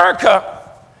in America,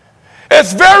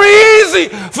 it's very easy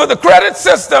for the credit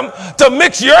system to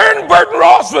mix your Burton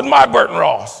Ross with my Burton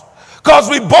Ross, because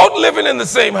we both living in the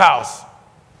same house.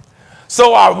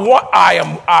 So I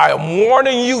am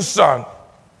warning you, son.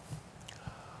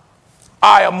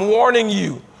 I am warning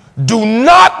you. Do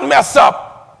not mess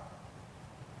up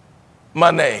my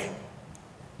name.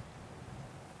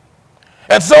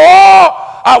 And so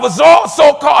I was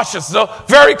so cautious, so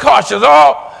very cautious.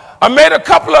 I made a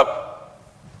couple of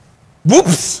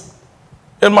whoops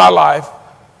in my life,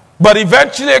 but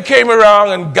eventually I came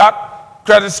around and got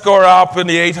credit score up in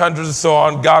the 800s and so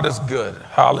on. God is good.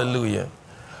 Hallelujah.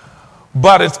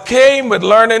 But it came with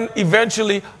learning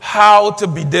eventually how to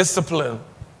be disciplined.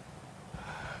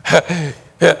 The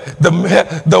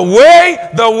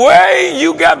way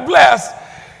you get blessed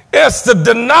is to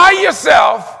deny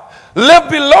yourself, live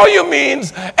below your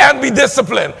means, and be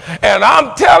disciplined. And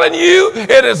I'm telling you,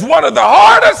 it is one of the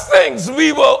hardest things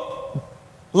we will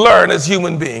learn as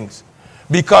human beings,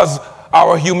 because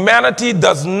our humanity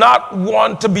does not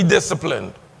want to be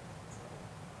disciplined.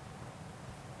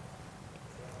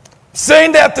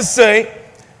 Saying that to say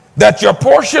that your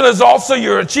portion is also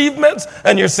your achievements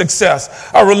and your success.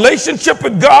 A relationship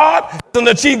with God is an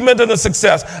achievement and a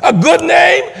success. A good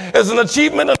name is an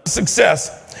achievement and a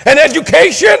success. An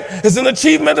education is an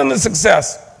achievement and a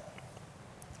success.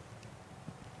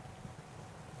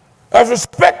 A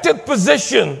respected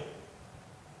position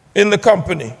in the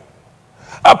company.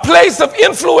 A place of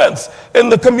influence in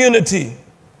the community.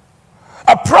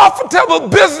 A profitable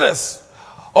business.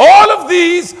 All of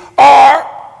these are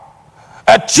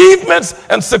achievements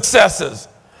and successes.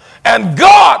 And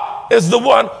God is the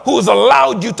one who has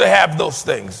allowed you to have those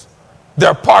things.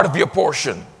 They're part of your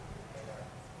portion.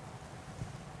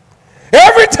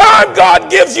 Every time God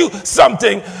gives you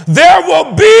something, there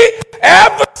will be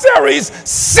adversaries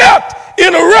set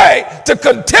in array to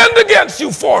contend against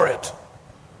you for it.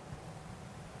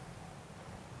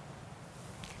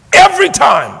 Every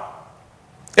time.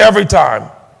 Every time.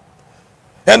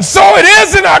 And so it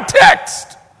is in our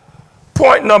text.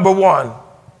 Point number one.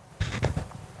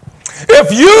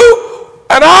 If you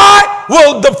and I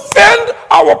will defend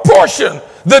our portion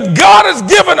that God has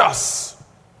given us,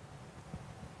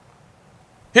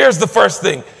 here's the first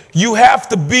thing. You have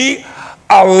to be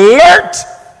alert.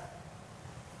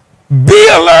 Be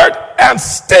alert and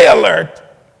stay alert.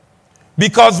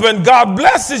 Because when God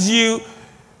blesses you,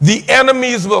 the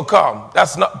enemies will come.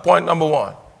 That's not point number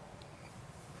one.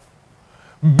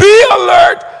 Be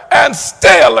alert and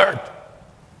stay alert.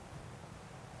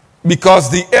 Because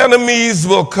the enemies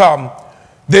will come.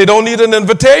 They don't need an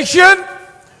invitation.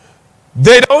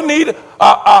 They don't need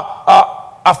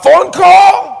a phone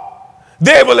call.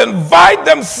 They will invite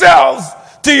themselves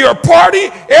to your party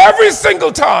every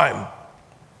single time.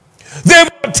 They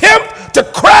will attempt to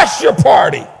crash your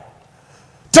party,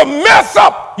 to mess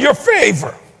up your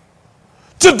favor,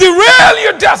 to derail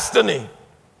your destiny.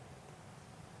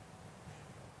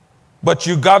 But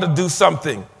you got to do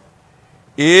something.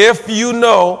 If you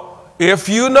know,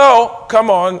 come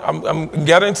on, I'm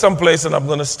getting someplace and I'm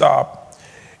going to stop.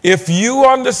 If you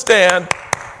understand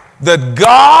that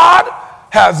God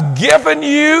has given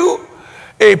you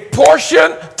a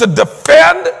portion to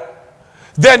defend,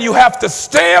 then you have to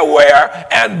stay aware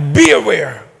and be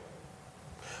aware.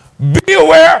 Be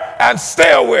aware and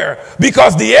stay aware,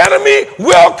 because the enemy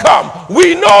will come.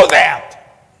 We know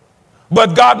that.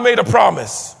 But God made a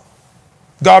promise.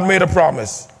 God made a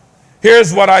promise.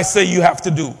 Here's what I say you have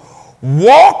to do.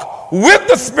 Walk with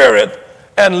the Spirit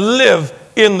and live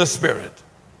in the Spirit.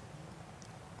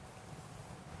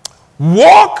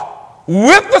 Walk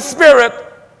with the Spirit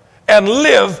and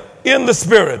live in the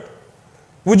Spirit.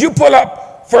 Would you pull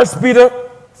up 1 Peter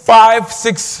 5,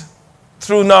 6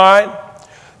 through 9?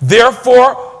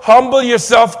 Therefore, humble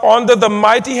yourself under the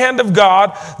mighty hand of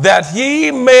God, that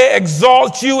he may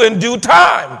exalt you in due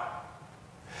time,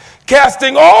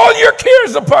 casting all your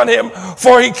cares upon him,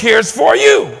 for he cares for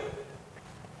you.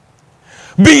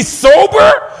 Be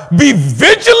sober, be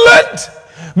vigilant,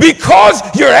 because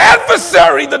your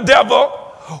adversary, the devil,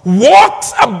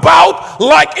 walks about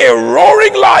like a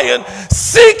roaring lion,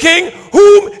 seeking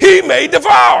whom he may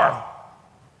devour.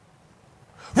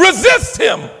 Resist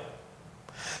him,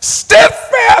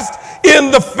 steadfast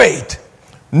in the faith,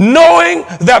 knowing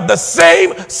that the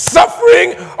same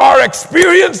suffering are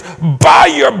experienced by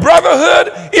your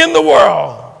brotherhood in the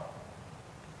world.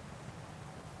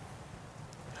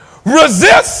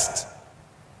 Resist.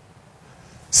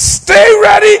 Stay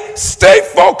ready. Stay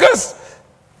focused.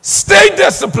 Stay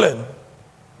disciplined.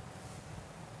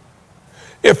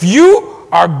 If you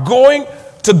are going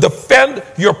to defend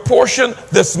your portion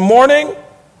this morning,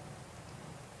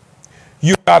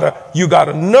 you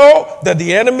gotta know that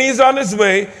the enemy is on his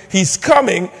way. He's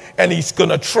coming, and he's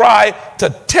going to try to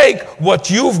take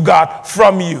what you've got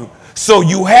from you. So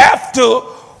you have to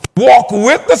walk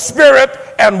with the Spirit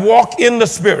and walk in the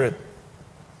Spirit.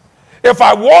 If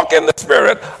I walk in the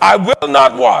Spirit, I will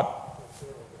not what?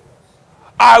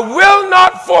 I will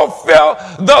not fulfill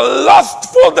the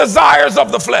lustful desires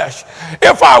of the flesh.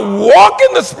 If I walk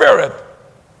in the Spirit,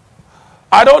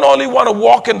 I don't only want to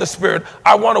walk in the Spirit,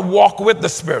 I want to walk with the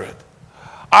Spirit.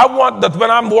 I want that when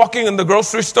I'm walking in the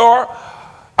grocery store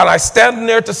and I stand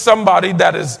near to somebody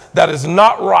that is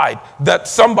not right, that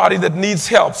somebody that needs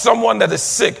help, someone that is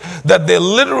sick, that they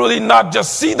literally not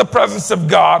just see the presence of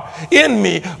God in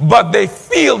me, but they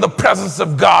feel the presence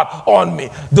of God on me.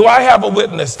 Do I have a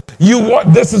witness?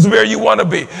 This is where you want to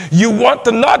be. You want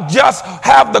to not just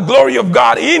have the glory of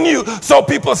God in you so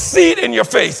people see it in your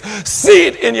face, see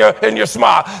it in your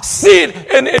smile, see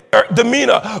it in your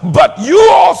demeanor, but you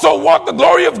also want the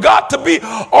glory of God to be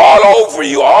all over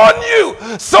you, on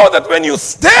you, so that when you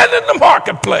stand in the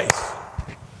marketplace,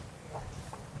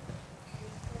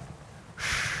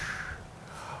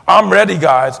 I'm ready,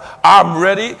 guys. I'm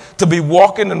ready to be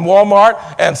walking in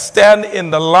Walmart and stand in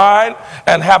the line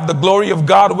and have the glory of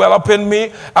God well up in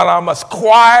me. And I'm as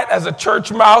quiet as a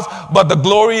church mouse, but the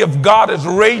glory of God is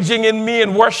raging in me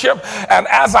in worship. And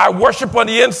as I worship on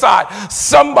the inside,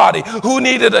 somebody who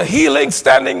needed a healing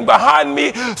standing behind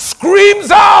me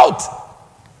screams out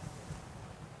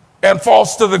and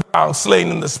falls to the ground, slain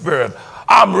in the Spirit.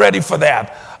 I'm ready for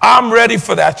that. I'm ready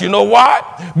for that. You know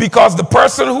why? Because the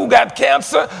person who got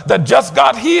cancer that just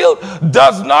got healed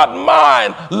does not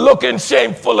mind looking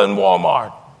shameful in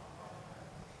Walmart.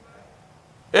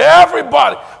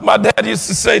 Everybody, my dad used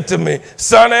to say to me,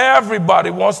 son,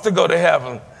 everybody wants to go to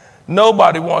heaven.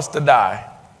 Nobody wants to die.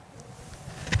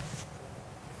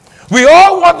 We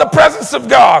all want the presence of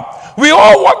God. We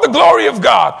all want the glory of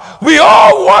God. We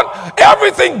all want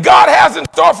everything God has in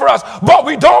store for us, but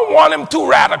we don't want him too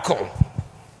radical.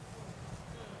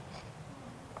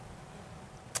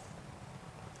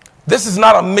 This is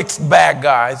not a mixed bag,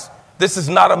 guys. This is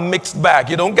not a mixed bag.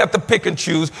 You don't get to pick and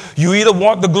choose. You either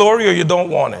want the glory or you don't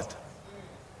want it.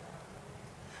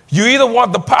 You either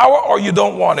want the power or you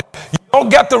don't want it. You don't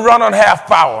get to run on half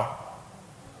power.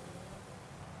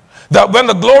 That when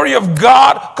the glory of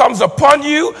God comes upon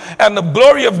you and the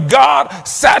glory of God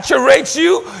saturates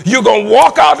you, you're going to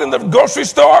walk out in the grocery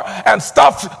store and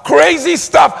crazy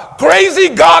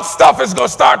God stuff is going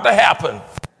to start to happen.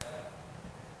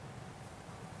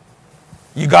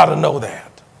 You got to know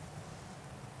that.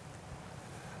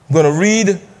 I'm going to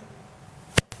read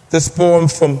this poem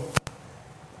from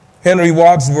Henry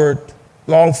Wadsworth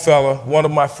Longfellow, one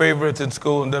of my favorites in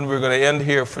school, and then we're going to end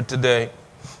here for today.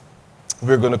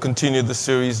 We're going to continue the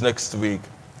series next week.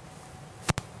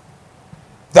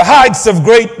 The heights of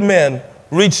great men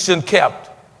reached and kept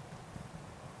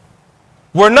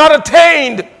were not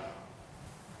attained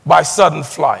by sudden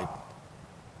flight,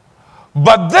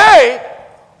 but they,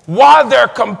 while their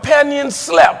companions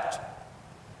slept,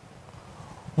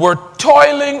 were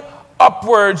toiling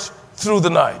upwards through the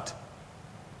night.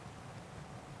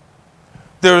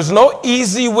 There is no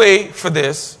easy way for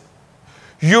this.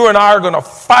 You and I are going to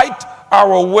fight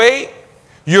our way.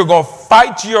 You're going to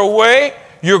fight your way.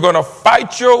 You're going to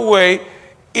fight your way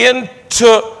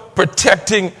into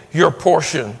protecting your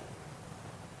portion.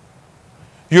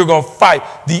 You're going to fight.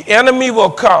 The enemy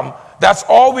will come. That's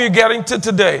all we're getting to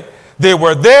today. They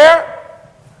were there,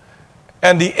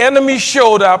 and the enemy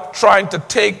showed up trying to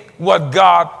take what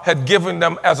God had given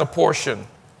them as a portion.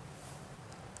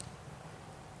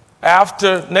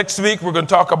 After next week, we're going to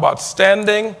talk about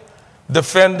standing,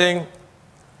 defending,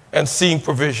 and seeing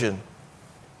provision.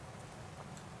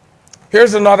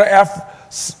 Here's another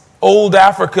old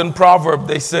African proverb,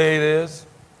 they say it is.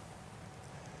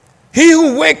 He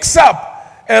who wakes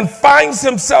up and finds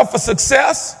himself a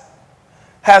success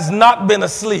has not been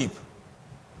asleep.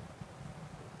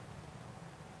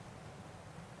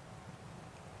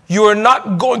 You are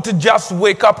not going to just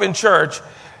wake up in church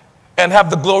and have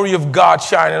the glory of God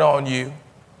shining on you.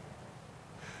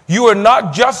 You are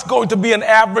not just going to be an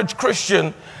average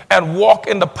Christian and walk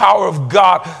in the power of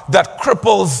God that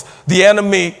cripples the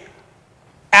enemy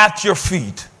at your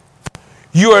feet.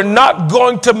 You are not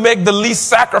going to make the least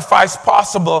sacrifice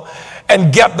possible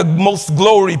and get the most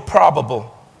glory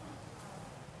probable.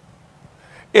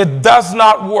 It does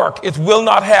not work. It will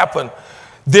not happen.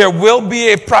 There will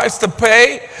be a price to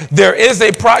pay. There is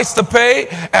a price to pay.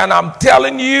 And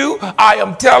I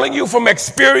am telling you from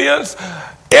experience,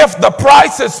 if the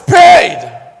price is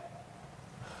paid,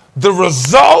 the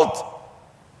result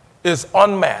is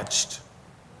unmatched.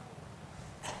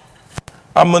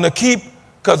 I'm going to keep,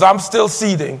 because I'm still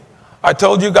seeding. I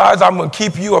told you guys I'm going to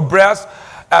keep you abreast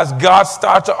as God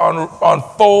starts to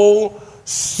unfold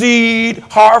seed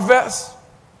harvest.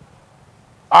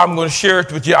 I'm going to share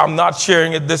it with you. I'm not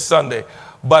sharing it this Sunday.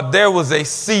 But there was a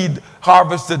seed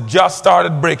harvest that just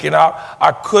started breaking out.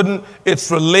 It's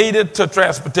related to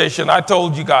transportation. I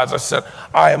told you guys,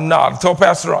 I told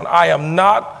Pastor Ron, I am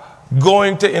not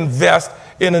going to invest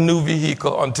in a new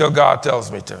vehicle until God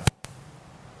tells me to.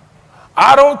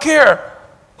 I don't care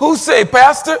who say,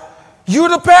 Pastor, you're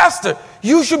the pastor.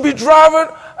 You should be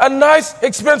driving a nice,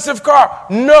 expensive car.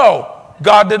 No,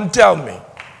 God didn't tell me.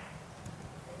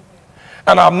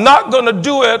 And I'm not going to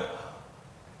do it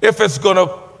if it's going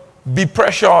to be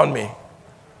pressure on me.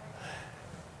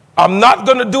 I'm not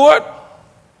going to do it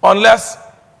unless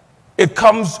it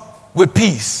comes with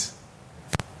peace.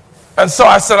 And so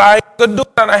I said, I ain't going to do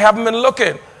it, and I haven't been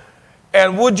looking.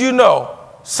 And would you know,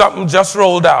 something just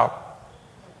rolled out.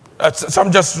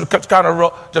 Something just kind of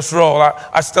rolled.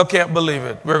 I still can't believe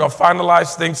it. We're going to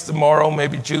finalize things tomorrow,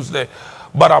 maybe Tuesday.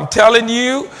 But I'm telling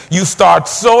you, you start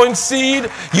sowing seed,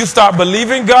 you start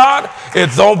believing God, it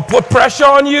don't put pressure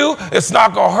on you, it's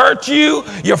not going to hurt you,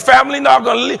 your family not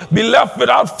going to be left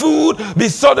without food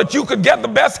so that you could get the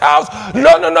best house.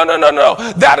 No.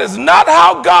 That is not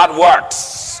how God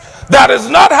works. That is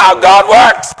not how God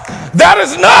works. That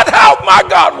is not how my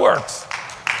God works.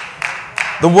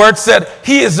 The word said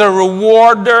he is a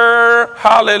rewarder,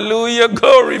 hallelujah,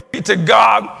 glory be to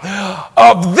God,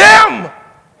 of them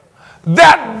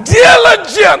that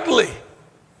diligently,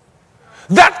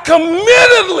 that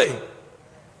committedly,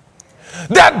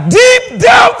 that deep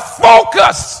down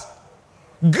focus.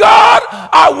 God,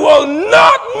 I will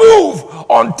not move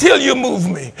until you move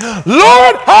me.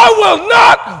 Lord, I will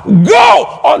not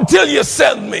go until you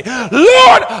send me.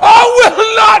 Lord, I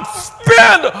will not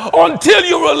spend until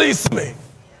you release me.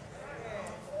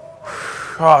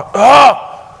 Lord,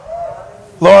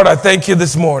 I thank you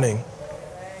this morning.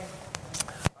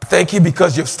 Thank you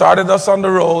because you've started us on the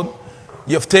road.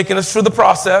 You've taken us through the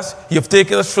process. You've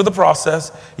taken us through the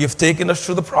process. You've taken us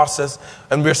through the process.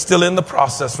 And we're still in the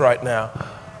process right now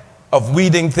of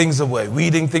weeding things away,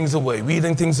 weeding things away,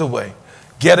 weeding things away.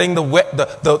 Getting the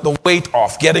weight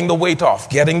off, getting the weight off,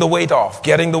 getting the weight off,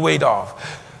 getting the weight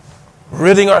off.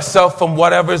 Ridding ourselves from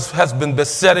whatever has been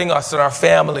besetting us and our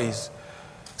families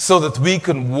so that we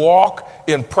can walk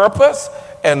in purpose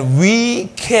and we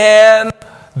can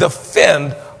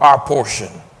defend our portion.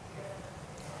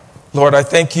 Lord, I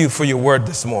thank you for your word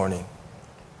this morning.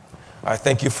 I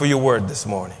thank you for your word this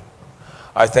morning.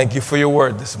 I thank you for your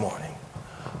word this morning.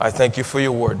 I thank you for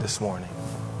your word this morning.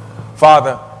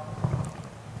 Father,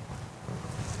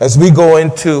 as we go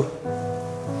into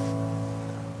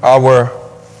our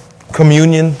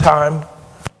communion time,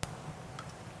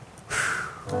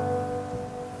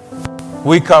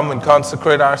 we come and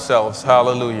consecrate ourselves.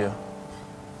 Hallelujah.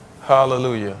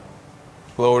 Hallelujah.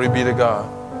 Glory be to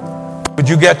God. Would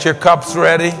you get your cups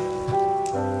ready?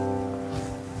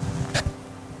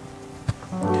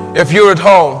 If you're at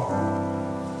home,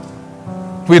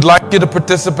 we'd like you to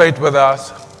participate with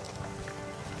us.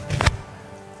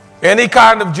 Any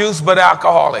kind of juice but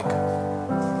alcoholic.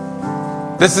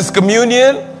 This is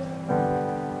communion.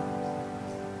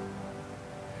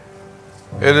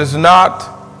 It is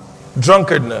not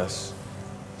drunkenness.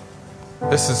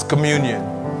 This is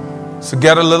communion. So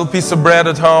get a little piece of bread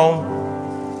at home,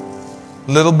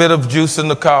 a little bit of juice in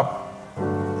the cup.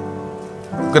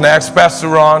 I'm going to ask Pastor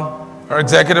Ron, our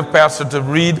executive pastor, to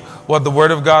read what the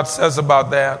Word of God says about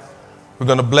that. We're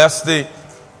going to bless the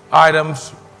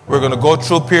items. We're going to go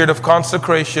through a period of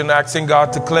consecration, asking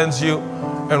God to cleanse you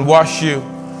and wash you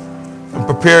and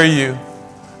prepare you.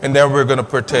 And then we're going to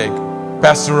partake.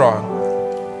 Pastor Ron.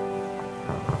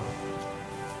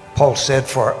 Paul said,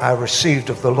 "For I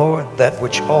received of the Lord that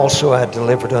which also I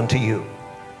delivered unto you,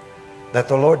 that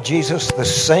the Lord Jesus, the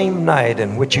same night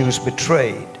in which he was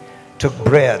betrayed, took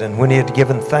bread, and when he had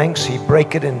given thanks, he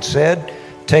brake it and said,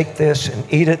 Take this and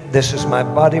eat it. This is my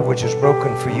body which is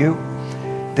broken for you.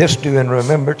 This do in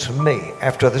remembrance of me.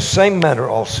 After the same manner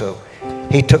also,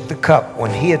 he took the cup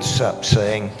when he had supped,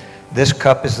 saying, This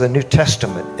cup is the New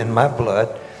Testament in my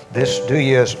blood. This do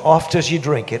ye as oft as ye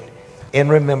drink it in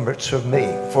remembrance of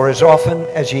me. For as often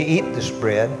as ye eat this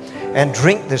bread and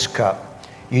drink this cup,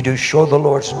 ye do show the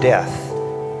Lord's death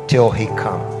till he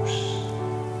comes.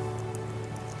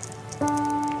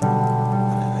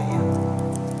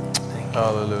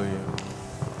 Hallelujah.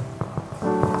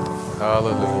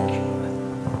 Hallelujah.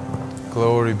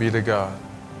 Glory be to God.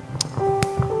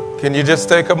 Can you just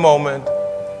take a moment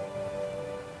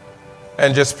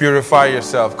and just purify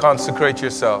yourself, consecrate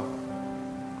yourself?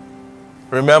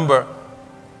 Remember,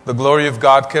 the glory of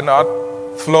God cannot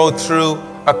flow through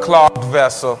a clogged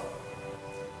vessel.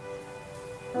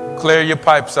 Clear your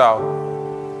pipes out.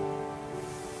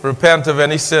 Repent of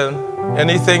any sin,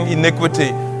 anything,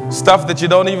 iniquity, stuff that you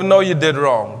don't even know you did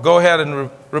wrong. Go ahead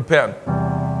and repent.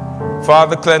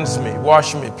 Father, cleanse me,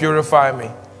 wash me, purify me.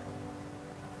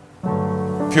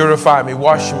 Purify me,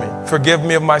 wash me. Forgive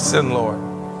me of my sin, Lord.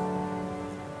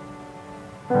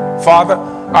 Father,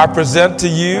 I present to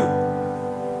you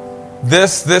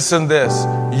this, and this.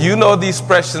 You know these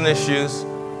precious issues.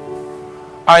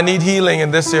 I need healing in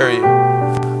this area.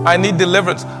 I need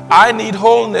deliverance. I need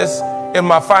wholeness in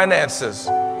my finances.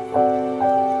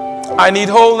 I need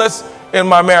wholeness in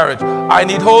my marriage. I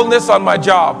need wholeness on my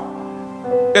job.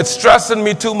 It's stressing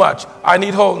me too much. I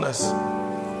need wholeness.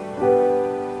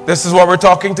 This is what we're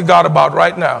talking to God about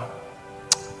right now.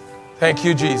 Thank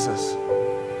you, Jesus.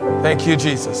 Thank you,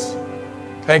 Jesus.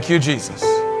 Thank you, Jesus.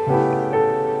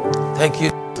 Thank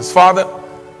you, Jesus. Father,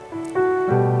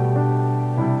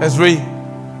 as we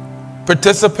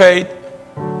participate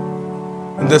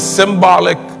in the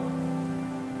symbolic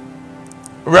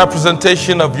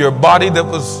representation of your body that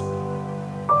was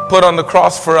put on the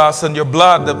cross for us and your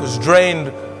blood that was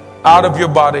drained out of your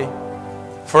body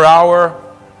for our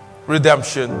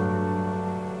redemption,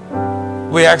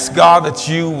 we ask God that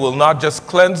you will not just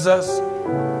cleanse us,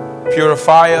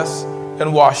 purify us,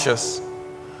 and wash us,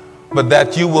 but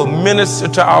that you will minister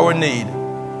to our need.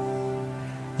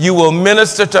 You will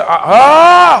minister to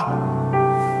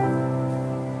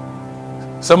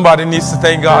Somebody needs to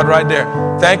thank God right there.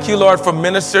 Thank you, Lord, for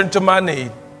ministering to my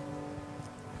need.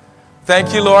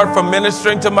 Thank you, Lord, for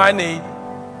ministering to my need.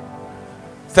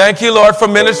 Thank you, Lord, for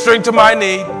ministering to my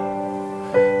need.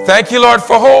 Thank you, Lord,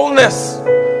 for wholeness.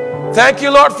 Thank you,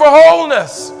 Lord, for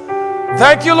wholeness.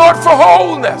 Thank you, Lord, for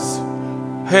wholeness.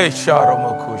 Hey,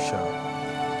 Sharomokusha.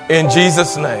 In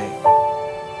Jesus' name,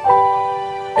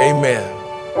 amen.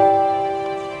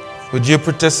 Would you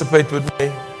participate with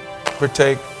me?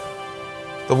 Partake.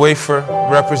 The wafer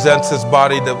represents his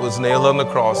body that was nailed on the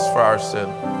cross for our sin.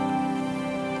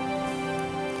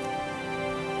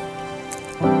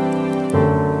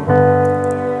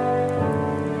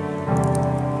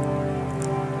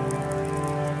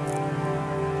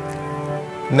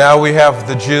 Now we have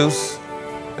the juice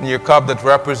in your cup that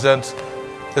represents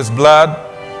his blood,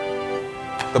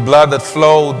 the blood that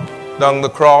flowed down the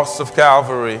cross of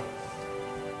Calvary,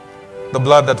 the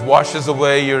blood that washes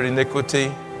away your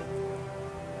iniquity,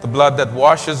 the blood that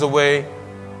washes away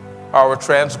our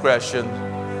transgression,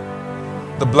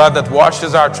 the blood that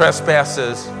washes our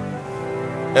trespasses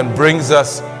and brings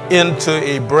us into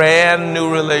a brand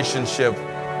new relationship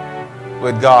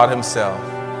with God himself.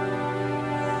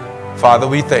 Father,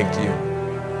 we thank you.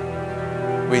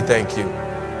 We thank you.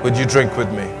 Would you drink with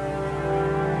me?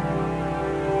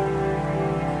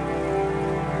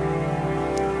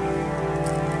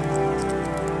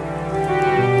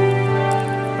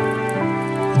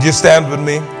 Would you stand with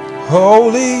me?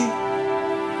 Holy,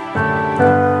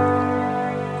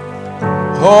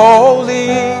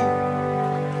 holy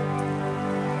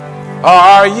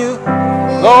are you,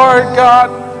 Lord God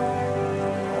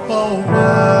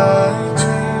Almighty.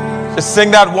 Just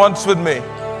sing that once with me.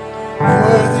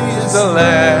 Worthy is the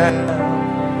Lamb.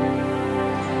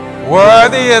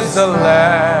 Worthy is the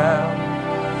Lamb.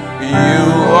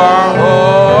 You are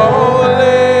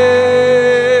holy.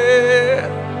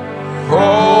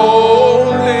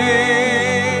 Holy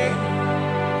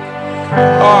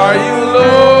are you,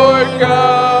 Lord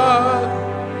God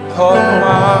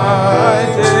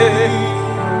Almighty.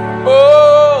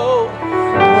 Oh,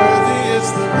 worthy is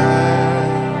the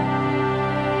Lamb.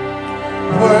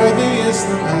 Worthy is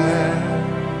the Lamb.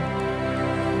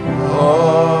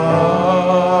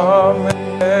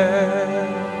 Amen.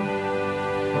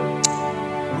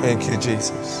 Thank you,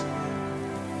 Jesus.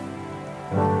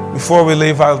 Before we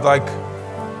leave, I'd like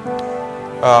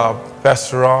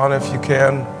Pastor Ron, if you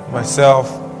can,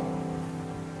 myself,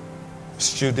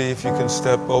 Miss Judy, if you can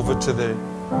step over to the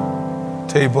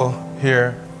table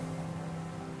here.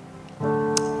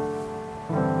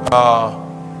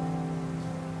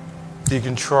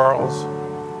 Deacon Charles,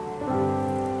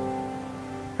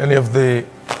 any of the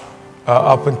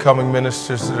up-and-coming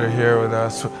ministers that are here with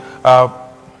us.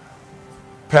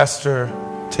 Pastor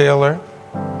Taylor,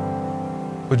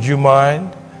 would you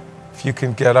mind if you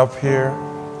can get up here?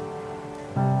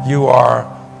 You are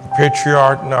the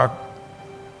patriarch in our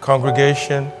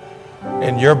congregation,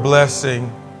 and your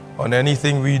blessing on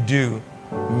anything we do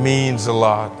means a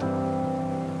lot.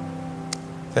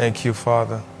 Thank you,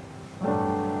 Father.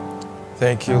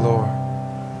 Thank you, Lord.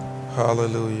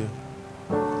 Hallelujah.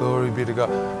 Glory be to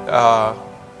God.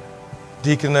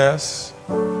 Deaconess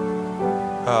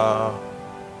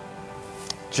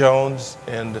Jones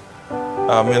and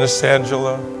Minister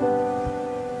Angela.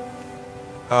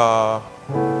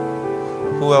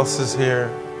 Who else is here?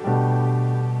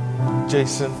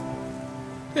 Jason.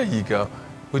 There you go.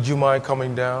 Would you mind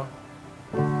coming down?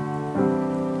 Am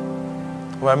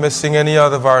I missing any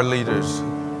other of our leaders?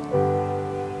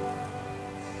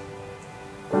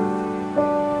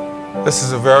 This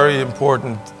is a very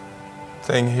important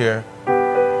thing here.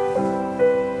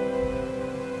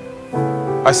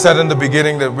 I said in the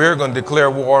beginning that we're going to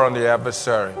declare war on the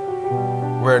adversary.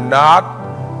 We're not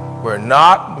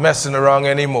messing around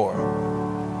anymore.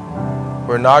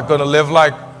 We're not going to live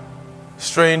like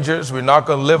strangers. We're not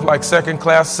going to live like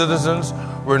second-class citizens.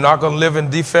 We're not going to live in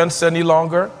defense any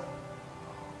longer.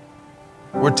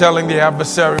 We're telling the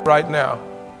adversary right now,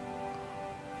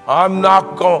 I'm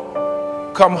not going to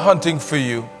come hunting for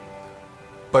you,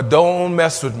 but don't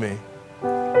mess with me.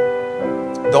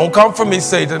 Don't come for me,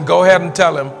 Satan. Go ahead and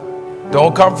tell him.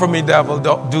 Don't come for me, devil.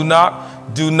 Do not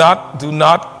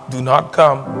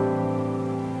come,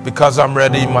 because I'm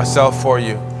ready myself for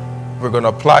you. We're going to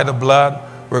apply the blood.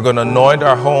 We're going to anoint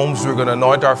our homes. We're going to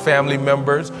anoint our family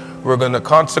members. We're going to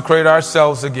consecrate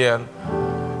ourselves again.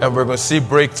 And we're going to see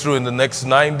breakthrough in the next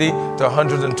 90 to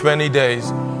 120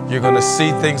 days. You're going to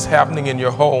see things happening in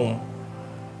your home.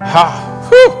 Ha!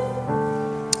 Whew.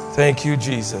 Thank you,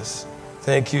 Jesus.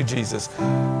 Thank you, Jesus.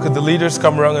 Could the leaders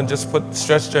come around and just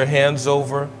stretch their hands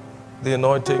over the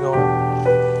anointing oil?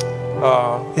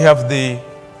 You have the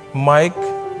mic.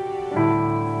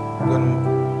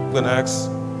 I'm going to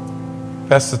ask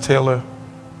Pastor Taylor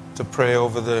to pray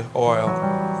over the oil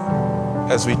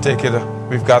as we take it.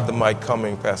 We've got the mic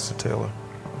coming, Pastor Taylor.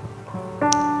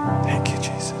 Thank you,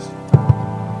 Jesus.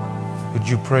 Would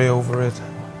you pray over it?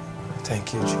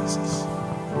 Thank you, Jesus.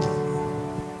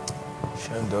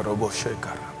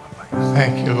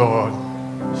 Thank you, Lord.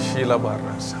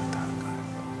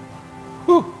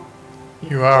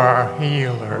 You are our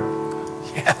healer.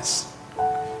 Yes.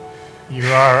 You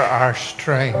are our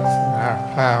strength and our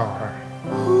power.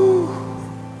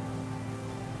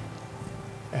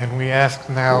 And we ask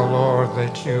now, Lord,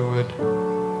 that you would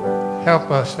help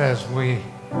us as we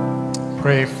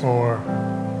pray for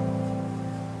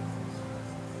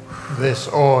this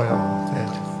oil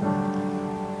that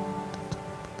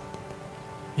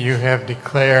you have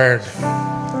declared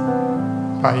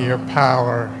by your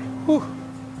power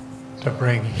to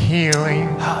bring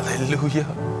healing. Hallelujah.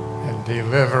 And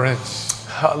deliverance.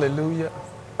 Hallelujah.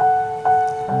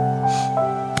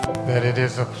 That it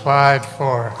is applied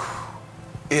for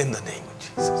in the name of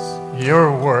Jesus.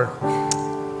 Your work.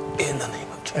 In the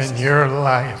name of Jesus. And your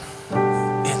life.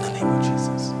 In the name of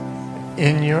Jesus.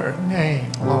 In your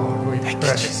name, Lord, we Thank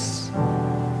pray you, Jesus.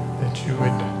 that you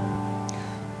would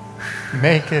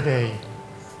make it a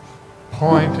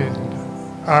point in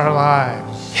our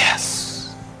lives.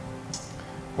 Yes.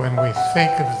 When we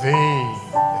think of thee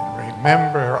and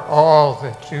remember all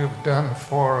that you've done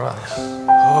for us.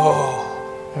 Oh.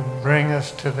 And bring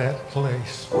us to that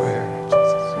place where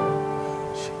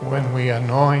when we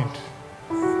anoint,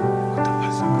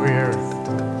 we're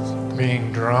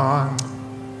being drawn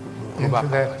into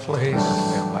that place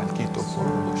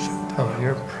of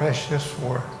your precious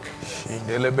work. In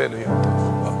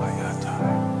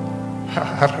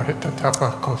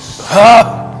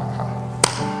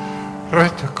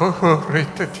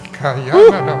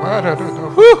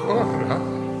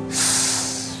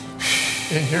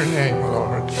your name,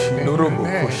 Lord. In your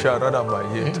name.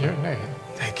 In your name.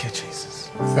 Thank you, Jesus.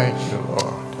 Thank you,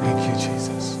 Lord. Thank you,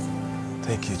 Jesus.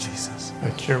 Thank you, Jesus.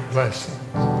 Let your blessing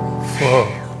flow.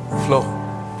 Flow.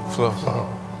 Flow. Flow.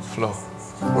 Flow. Flow.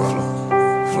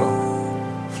 Flow.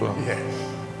 Flow. Yes.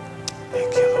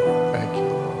 Thank you, Lord. Thank you,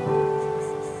 Lord.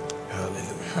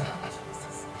 Hallelujah.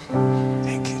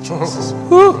 Thank you, Jesus.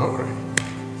 Oh, glory.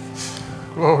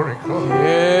 Glory, glory.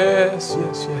 Yes.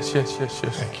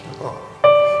 Thank you, Lord.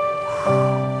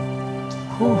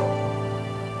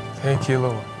 Thank you,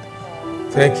 Lord.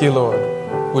 Thank you, Lord.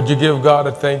 Would you give God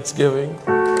a thanksgiving?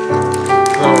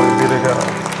 Glory be to God.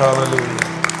 Hallelujah.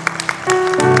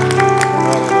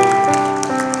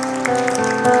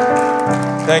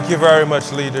 Hallelujah. Thank you very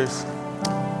much, leaders.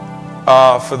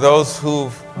 For those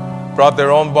who've brought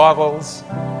their own bottles,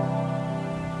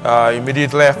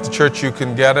 immediately after church you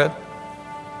can get it.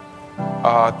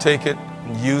 Take it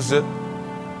and use it.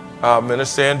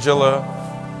 Minister Angela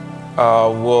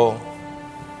will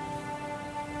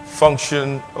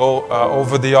function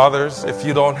over the others. If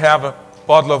you don't have a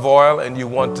bottle of oil and you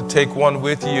want to take one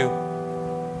with you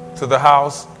to the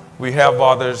house, we have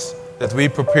others that we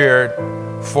prepared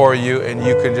for you, and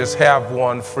you can just have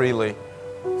one freely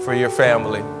for your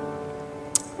family.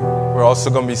 We're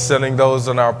also going to be sending those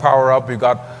on our Power Up. We've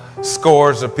got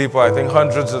scores of people, I think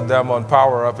hundreds of them on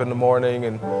Power Up in the morning,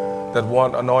 and that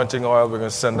want anointing oil we're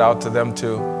going to send out to them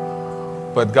too.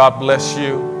 But God bless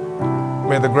you.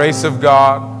 May the grace of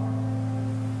God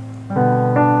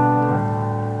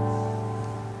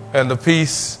and the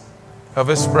peace of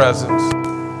His presence,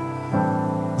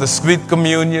 the sweet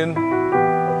communion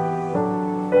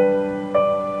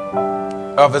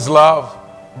of His love,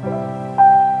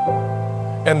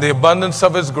 and the abundance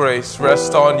of His grace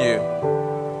rest on you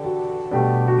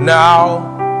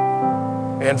now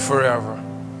and forever.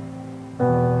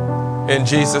 In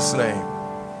Jesus' name,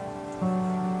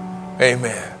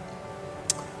 amen.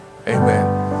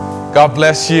 Amen. God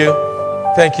bless you.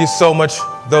 Thank you so much.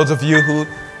 Those of you who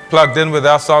plugged in with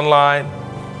us online,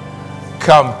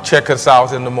 come check us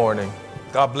out in the morning.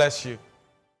 God bless you.